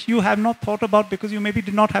 which you have not thought about because you maybe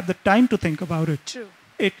did not have the time to think about it. True.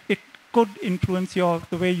 It could influence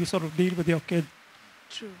the way you sort of deal with your kids.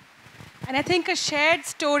 True. And I think a shared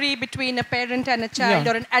story between a parent and a child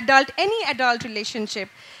or an adult, any adult relationship,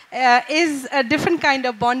 is a different kind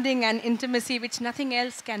of bonding and intimacy which nothing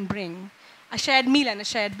else can bring. A shared meal and a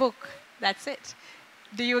shared book, that's it.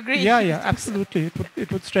 Do you agree? Yeah, absolutely. So.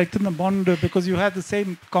 It would strengthen the bond because you have the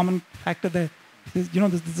same common factor there. This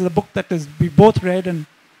is a book that we both read and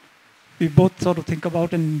we both sort of think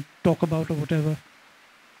about and talk about or whatever.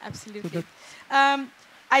 Absolutely. So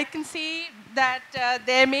I can see that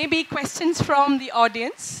there may be questions from the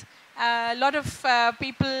audience. A lot of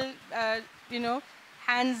people,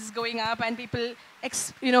 hands going up and people,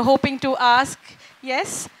 hoping to ask.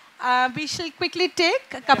 Yes, We shall quickly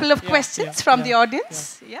take a couple of questions from the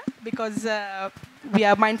audience, because we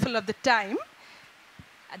are mindful of the time.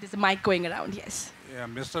 There's a mic going around, yes. Yeah,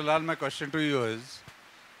 Mr. Lal, my question to you is,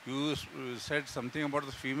 you said something about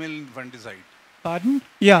the female infanticide. Pardon?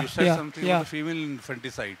 Yeah. You said something about the female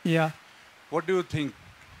infanticide. Yeah. What do you think?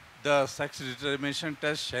 The sex determination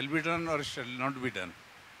test shall be done or shall not be done?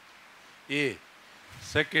 A.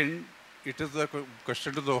 Second, it is the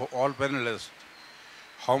question to all panelists.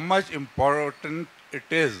 How much important it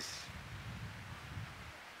is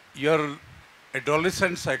your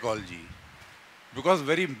adolescent psychology? Because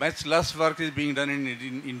very much less work is being done in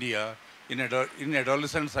India in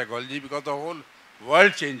adolescent psychology, because the whole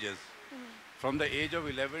world changes from the age of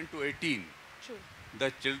 11 to 18. True.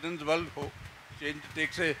 The children's world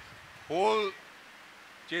takes a whole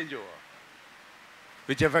changeover,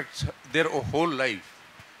 which affects their whole life.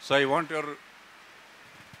 So I want your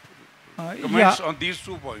comments on these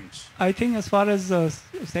 2 points. I think as far as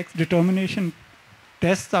sex determination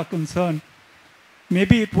tests are concerned,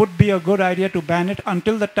 maybe it would be a good idea to ban it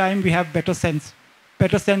until the time we have better sense.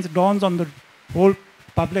 Better sense dawns on the whole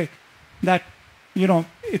public that,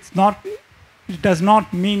 it does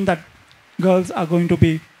not mean that girls are going to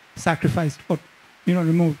be sacrificed or,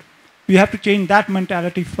 removed. We have to change that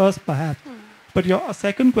mentality first, perhaps. But your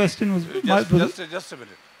second question was... Just a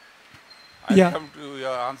minute. I'll come to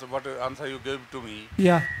your answer, what answer you gave to me.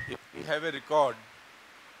 Yeah. If we have a record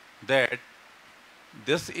that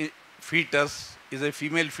this fetus is a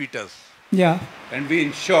female fetus, and we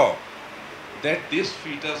ensure that this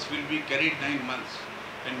fetus will be carried 9 months,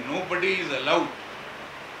 and nobody is allowed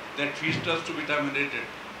that fetus to be terminated.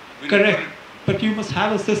 Correct. But you must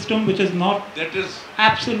have a system which is not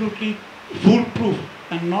absolutely foolproof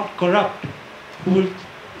and not corrupt, who will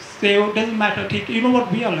say, oh, it doesn't matter, you know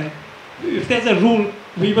what we are like. If there's a rule,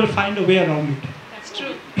 we will find a way around it. That's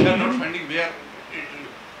true. We are not finding where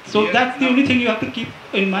So that's the only thing you have to keep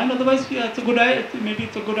in mind. Otherwise, it's a good idea. Maybe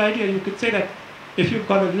it's a good idea. You could say that if you've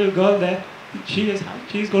got a little girl there, she's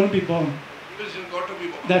going to be born.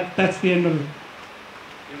 That's the end of it.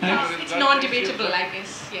 It's non-debatable, I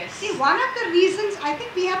guess. Yes. See, one of the reasons I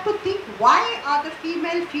think we have to think, why are the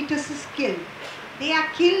female fetuses killed? They are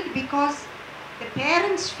killed because the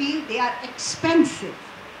parents feel they are expensive.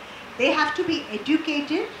 They have to be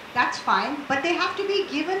educated, that's fine, but they have to be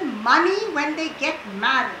given money when they get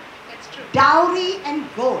married. That's true. Dowry and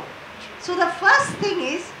gold. So the first thing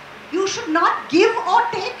is, you should not give or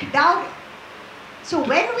take dowry. So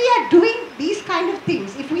when we are doing these kind of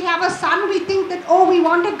things, if we have a son, we think that, oh, we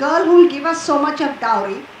want a girl who will give us so much of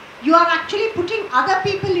dowry. You are actually putting other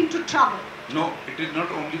people into trouble. No, it is not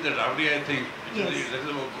only the dowry, I think. Yes. That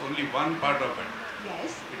is only one part of it.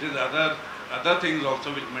 Yes. It is other things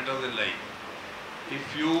also which matters in life.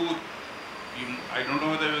 If I don't know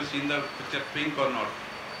whether you have seen the picture Pink or not.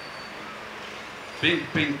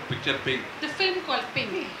 Picture Pink. The film called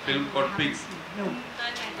Pink. Film called Pink. No.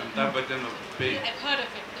 Amitabh Bachchan of Pink. I've heard of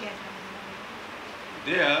it. Yes.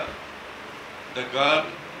 There, the girl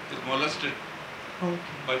is molested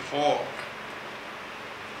by 4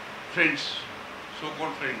 friends,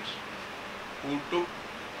 so-called friends, who took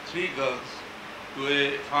 3 girls to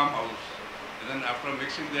a farmhouse, and then after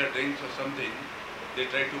mixing their drinks or something, they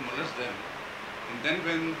tried to molest them. And then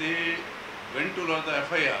when they went to lodge the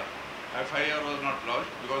FIR was not lodged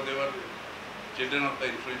because they were children of the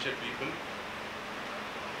influential people.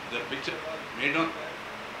 The picture was made on.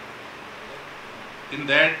 In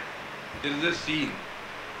that, there is a scene.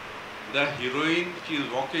 The heroine, she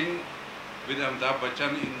is walking with Amitabh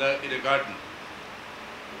Bachchan in a garden.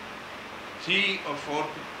 3 or 4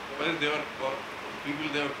 people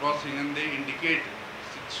they were crossing, and they indicate,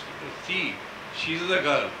 see, she is the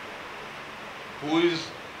girl who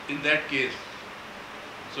is in that case.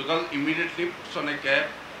 So girl immediately puts on a cap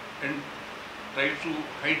and tries to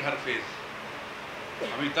hide her face.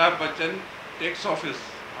 Amitabh Bachchan takes off her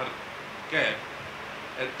cap.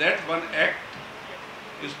 At that one act,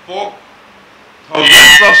 he spoke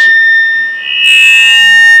thousands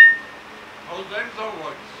of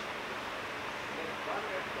words.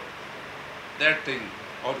 That thing,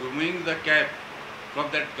 or removing the cap from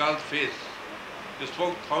that girl's face, he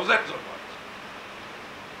spoke thousands of words.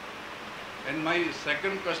 And my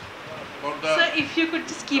second question about the... Sir, if you could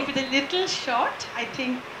just keep it a little short, I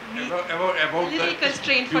think we about a little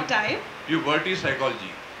constrained for time. Puberty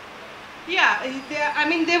psychology. Yeah,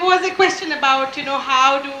 there was a question about,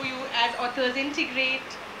 how do you as authors integrate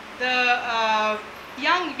the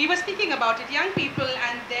young, we were speaking about it, young people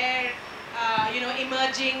and their,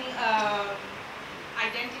 emerging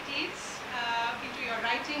identities into your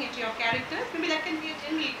writing, into your characters. Maybe that can be a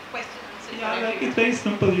general question. Yeah, it's very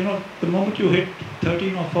simple. the moment you hit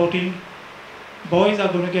 13 or 14, boys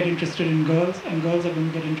are going to get interested in girls and girls are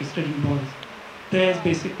going to get interested in boys. There's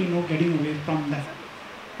basically no getting away from that.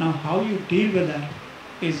 Now, how you deal with that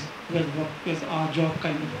is, well, what is our job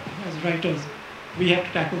kind of as writers. We have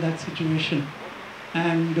to tackle that situation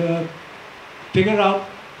and figure out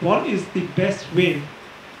what is the best way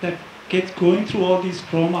that kids going through all these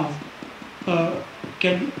traumas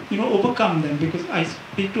can overcome them. Because I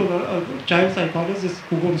speak to a child psychologists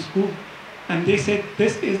who go to school, and they say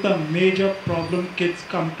this is the major problem kids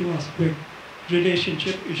come to us with,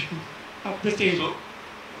 relationship issues of this age.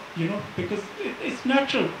 Because it's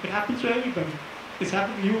natural. It happens to everybody. It's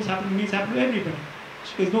happened to you, it's happened to me, it's happened to everybody.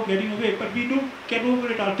 There's no getting away, but we do get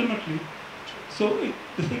over it ultimately. So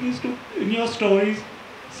the thing is to, in your stories,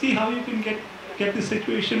 see how you can get the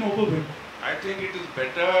situation over with. I think it is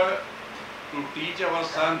better to teach our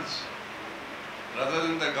sons rather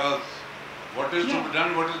than the girls what is to be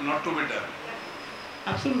done, what is not to be done.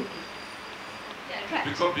 Absolutely. Yeah,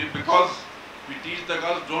 right. Because we teach the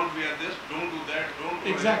girls, don't wear this, don't do that, don't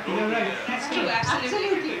do exactly, that, you're right. That's true,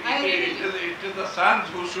 absolutely. It is the sons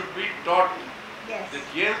who should be taught that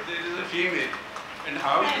yes, there is a female and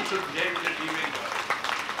how you should behave with a female girl.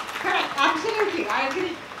 Correct, absolutely, I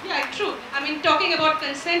agree. Yeah, true. I mean, talking about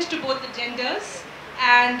consent to both the genders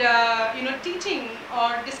and teaching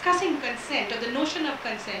or discussing consent or the notion of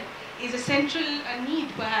consent is a central need.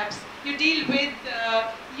 Perhaps you deal with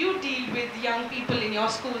young people in your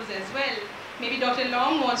schools as well. Maybe Dr.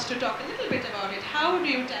 Long wants to talk a little bit about it. How do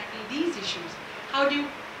you tackle these issues? How do you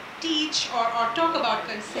teach or talk about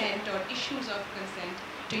consent or issues of consent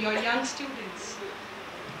to your young students?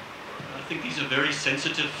 I think these are very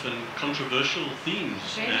sensitive and controversial themes,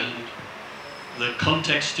 Very. and the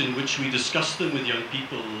context in which we discuss them with young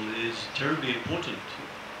people is terribly important.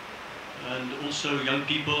 And also young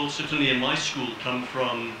people, certainly in my school, come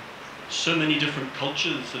from so many different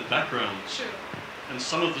cultures and backgrounds. True. And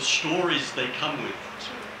some of the stories they come with,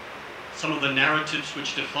 True. some of the narratives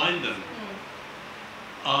which define them,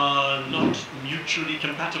 are not mutually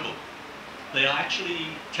compatible. They are actually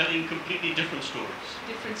telling completely different stories.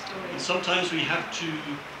 Different And stories. sometimes we have to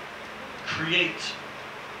create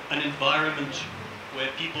an environment where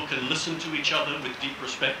people can listen to each other with deep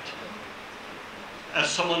respect. As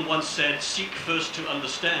someone once said, seek first to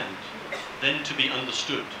understand, then to be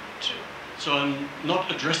understood. True. So I'm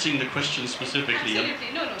not addressing the question specifically.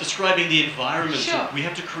 Absolutely. No. I'm describing the environment. Sure. We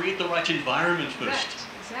have to create the right environment first, Right.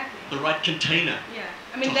 Exactly. the right container Yeah.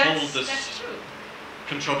 I mean, to hold that's this true.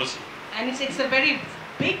 controversy. And it's a very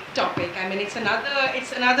big topic. I mean, it's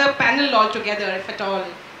another panel altogether, if at all.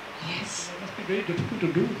 Yes. It must be very difficult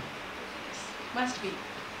to do. Must be.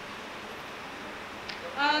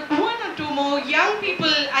 One or two more young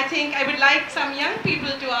people. I think I would like some young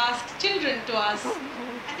people to ask, children to ask.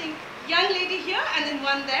 I think young lady here and then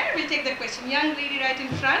one there. We'll take the question. Young lady right in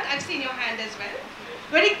front. I've seen your hand as well.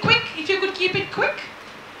 Very quick. If you could keep it quick.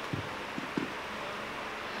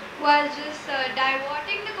 Well, just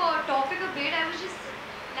diverting the topic a bit, I would just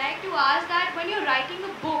like to ask that when you're writing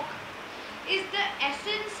a book, is the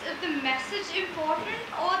essence of the message important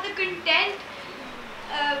or the content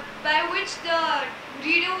by which the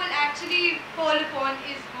reader will actually fall upon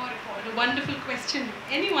is more important? A wonderful question.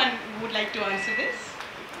 Anyone would like to answer this?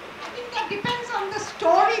 I think that depends on the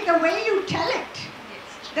story, the way you tell it.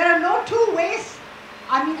 Yes. There are no two ways.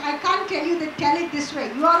 I mean, I can't tell you that tell it this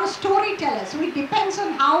way. You are a storyteller, so it depends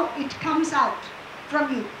on how it comes out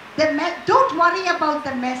from you. Don't worry about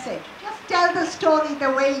the message. Just tell the story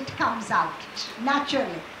the way it comes out,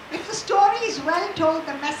 naturally. If the story is well told,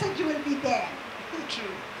 the message will be there. True.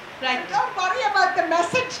 Right. Don't worry about the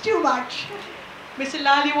message too much. Mr.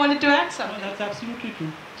 Lal, you wanted to add No, something? that's absolutely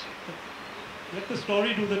true. Let the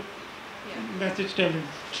story do the Yeah. message telling,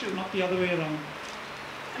 not the other way around.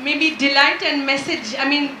 Maybe delight and message. I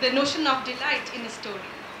mean, the notion of delight in a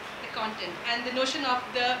story, the content, and the notion of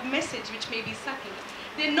the message, which may be subtle.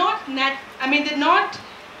 They're not they're not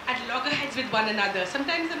at loggerheads with one another.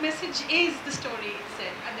 Sometimes the message is the story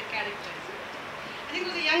itself and the characters. I think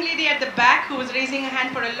there was a young lady at the back who was raising her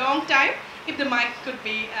hand for a long time. If the mic could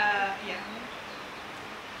be, yeah.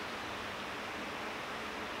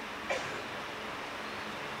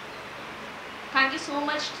 Thank you so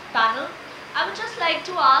much, panel. I would just like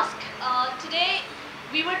to ask, today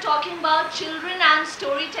we were talking about children and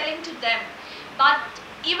storytelling to them, but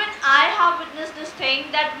even I have witnessed this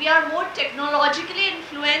thing that we are more technologically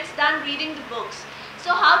influenced than reading the books.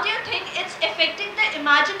 So how do you think it's affecting the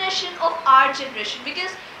imagination of our generation?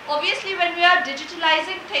 Because obviously when we are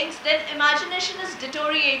digitalizing things, then imagination is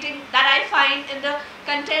deteriorating, that I find in the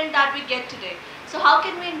content that we get today. So how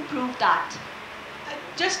can we improve that?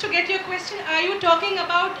 just to get your question, are you talking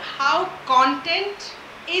about how content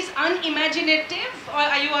is unimaginative, or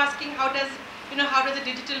are you asking how does the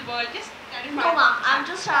digital world just clarify? No, ma'am. I'm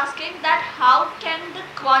just asking that how can the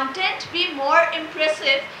content be more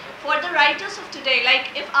impressive for the writers of today?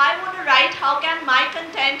 Like, if I want to write, how can my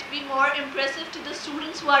content be more impressive to the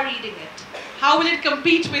students who are reading it? How will it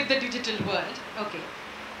compete with the digital world? Okay.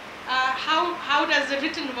 How does the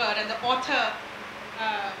written word and the author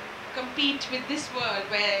compete with this world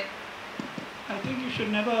where... I think you should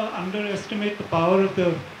never underestimate the power of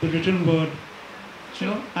the written word. True.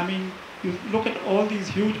 You know, I mean, you look at all these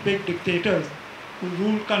huge big dictators who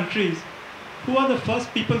rule countries. Who are the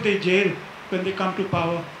first people they jail when they come to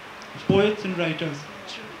power? Poets and writers.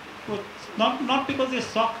 True. Well, not because they're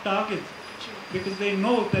soft targets, True. because they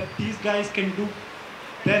know that these guys can do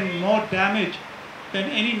then more damage than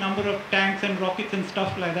any number of tanks and rockets and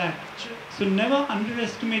stuff like that. True. So never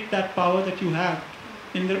underestimate that power that you have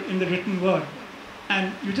in the written word.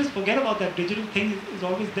 And you just forget about that. Digital thing is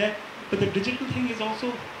always there, but the digital thing is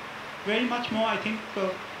also very much more, I think,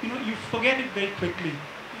 you forget it very quickly.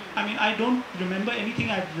 I mean, I don't remember anything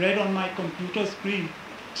I've read on my computer screen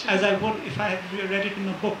as I would if I had read it in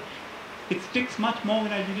a book. It sticks much more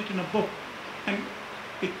when I read it in a book. And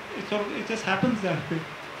it just happens that way.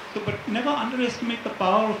 So, but never underestimate the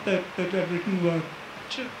power of the written word.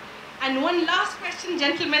 True. And one last question,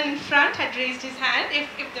 gentleman in front had raised his hand, if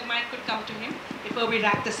the mic could come to him before we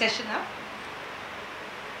wrap the session up.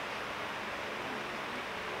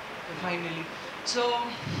 Finally. So,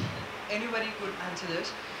 anybody could answer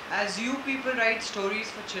this. As you people write stories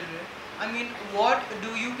for children, I mean, what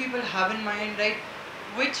do you people have in mind, right?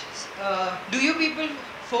 Do you people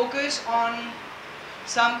focus on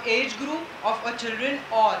some age group of a children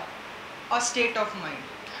or a state of mind?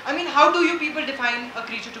 I mean, how do you people define a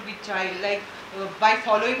creature to be child? Like, by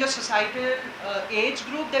following the societal age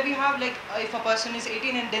group that we have, like if a person is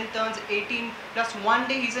 18 and then turns 18 plus one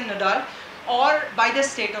day he's an adult, or by the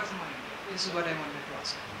state of mind? This is what I wanted to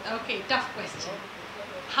ask. Okay, tough question.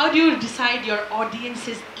 How do you decide your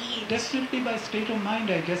audience's age? Definitely by state of mind,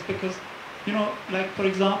 I guess, because, like for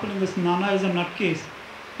example, in this Nana is a nut case,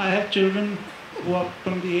 I have children who are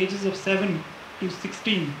from the ages of 7 to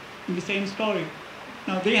 16 in the same story.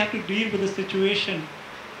 Now they have to deal with the situation,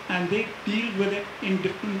 and they deal with it in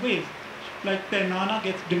different ways. Like their Nana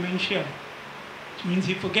gets dementia, which means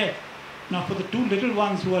he forgets. Now for the two little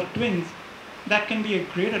ones who are twins, that can be a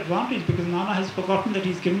great advantage because Nana has forgotten that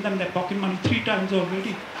he's given them their pocket money 3 times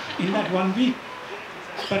already in that 1 week.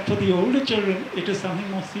 But for the older children, it is something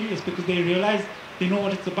more serious because they realize they know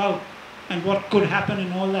what it's about and what could happen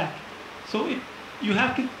and all that. So you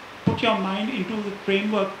have to put your mind into the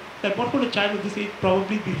framework that what would a child of this age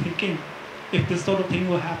probably be thinking if this sort of thing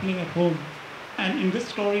were happening at home. And in this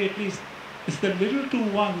story at least, it's the little two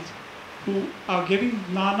ones who are giving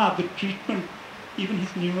Nana the treatment even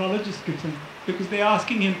his neurologist gives him, because they're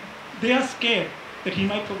asking him, they are scared that he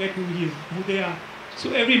might forget who he is, who they are.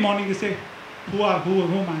 So every morning they say, who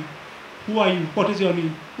am I? Who are you? What is your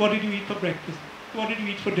name? What did you eat for breakfast? What did you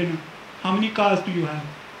eat for dinner? How many cars do you have?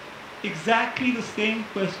 Exactly the same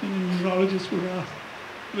question a neurologist would ask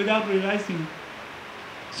without realizing it.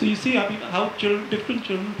 So you see how different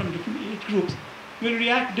children from different age groups will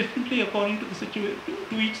react differently according to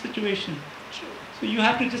to each situation. So you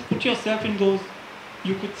have to just put yourself in those,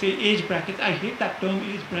 you could say, age brackets. I hate that term,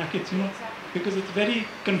 age brackets, because it's very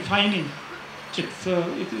confining. It's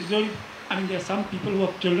really, I mean, there are some people who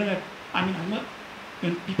have children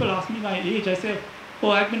when people ask me my age, I say, oh,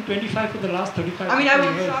 I've been 25 for the last 35 years. I mean, I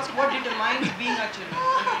want to ask, what determines being a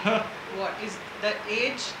child? What is the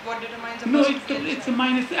age? What determines a No, person? it's a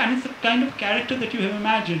mind, and it's a kind of character that you have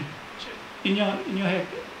imagined in your head.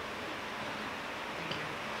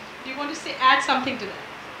 Do you want to add something to that?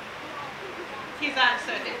 He's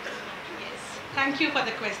answered it. Yes. Thank you for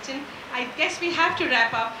the question. I guess we have to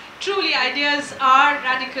wrap up. Truly, ideas are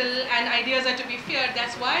radical and ideas are to be feared.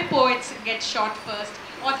 That's why poets get shot first.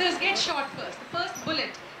 Authors get shot first. The first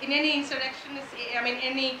bullet in any insurrection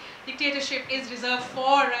any dictatorship is reserved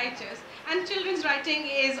for writers. And children's writing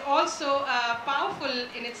is also powerful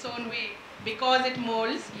in its own way because it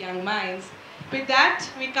molds young minds. With that,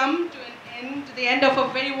 we come to the end of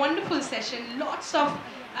a very wonderful session. Lots of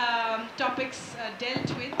topics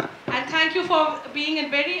dealt with. And thank you for being a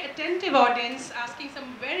very attentive audience, asking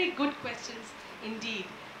some very good questions indeed.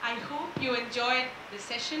 I hope you enjoyed the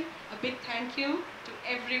session. A big thank you to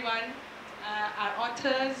everyone, our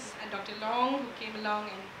authors and Dr. Long who came along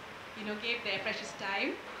and gave their precious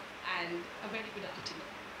time, and a very good afternoon.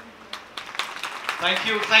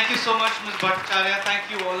 Thank you so much, Ms. Bhattacharya. Thank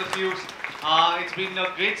you all of you. It's been a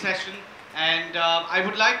great session. And I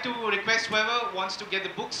would like to request whoever wants to get the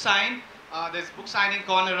book signed, there's book signing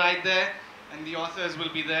corner right there, and the authors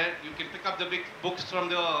will be there. You can pick up the big books from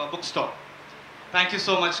the bookstore. Thank you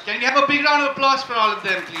so much. Can we have a big round of applause for all of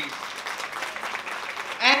them, please?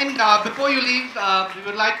 And before you leave, we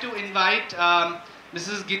would like to invite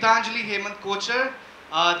Mrs. Gitanjali Hemant Kochar,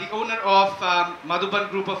 the owner of Madhuban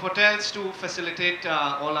Group of Hotels, to facilitate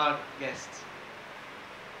all our guests.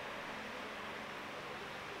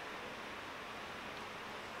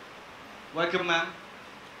 Welcome, ma'am.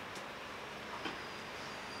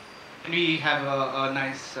 Can we have a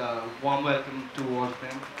nice warm welcome to all of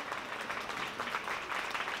them?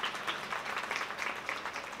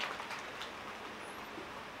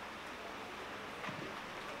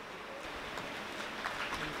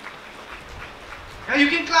 Yeah, you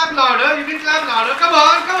can clap louder, you can clap louder. Come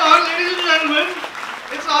on, ladies and gentlemen.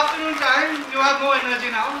 It's afternoon time. You have more energy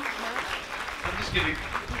now. I'm just kidding.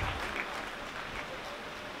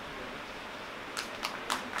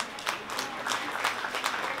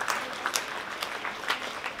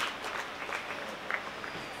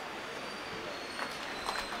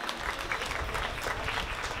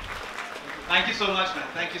 Thank you so much, man.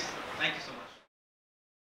 Thank you so much.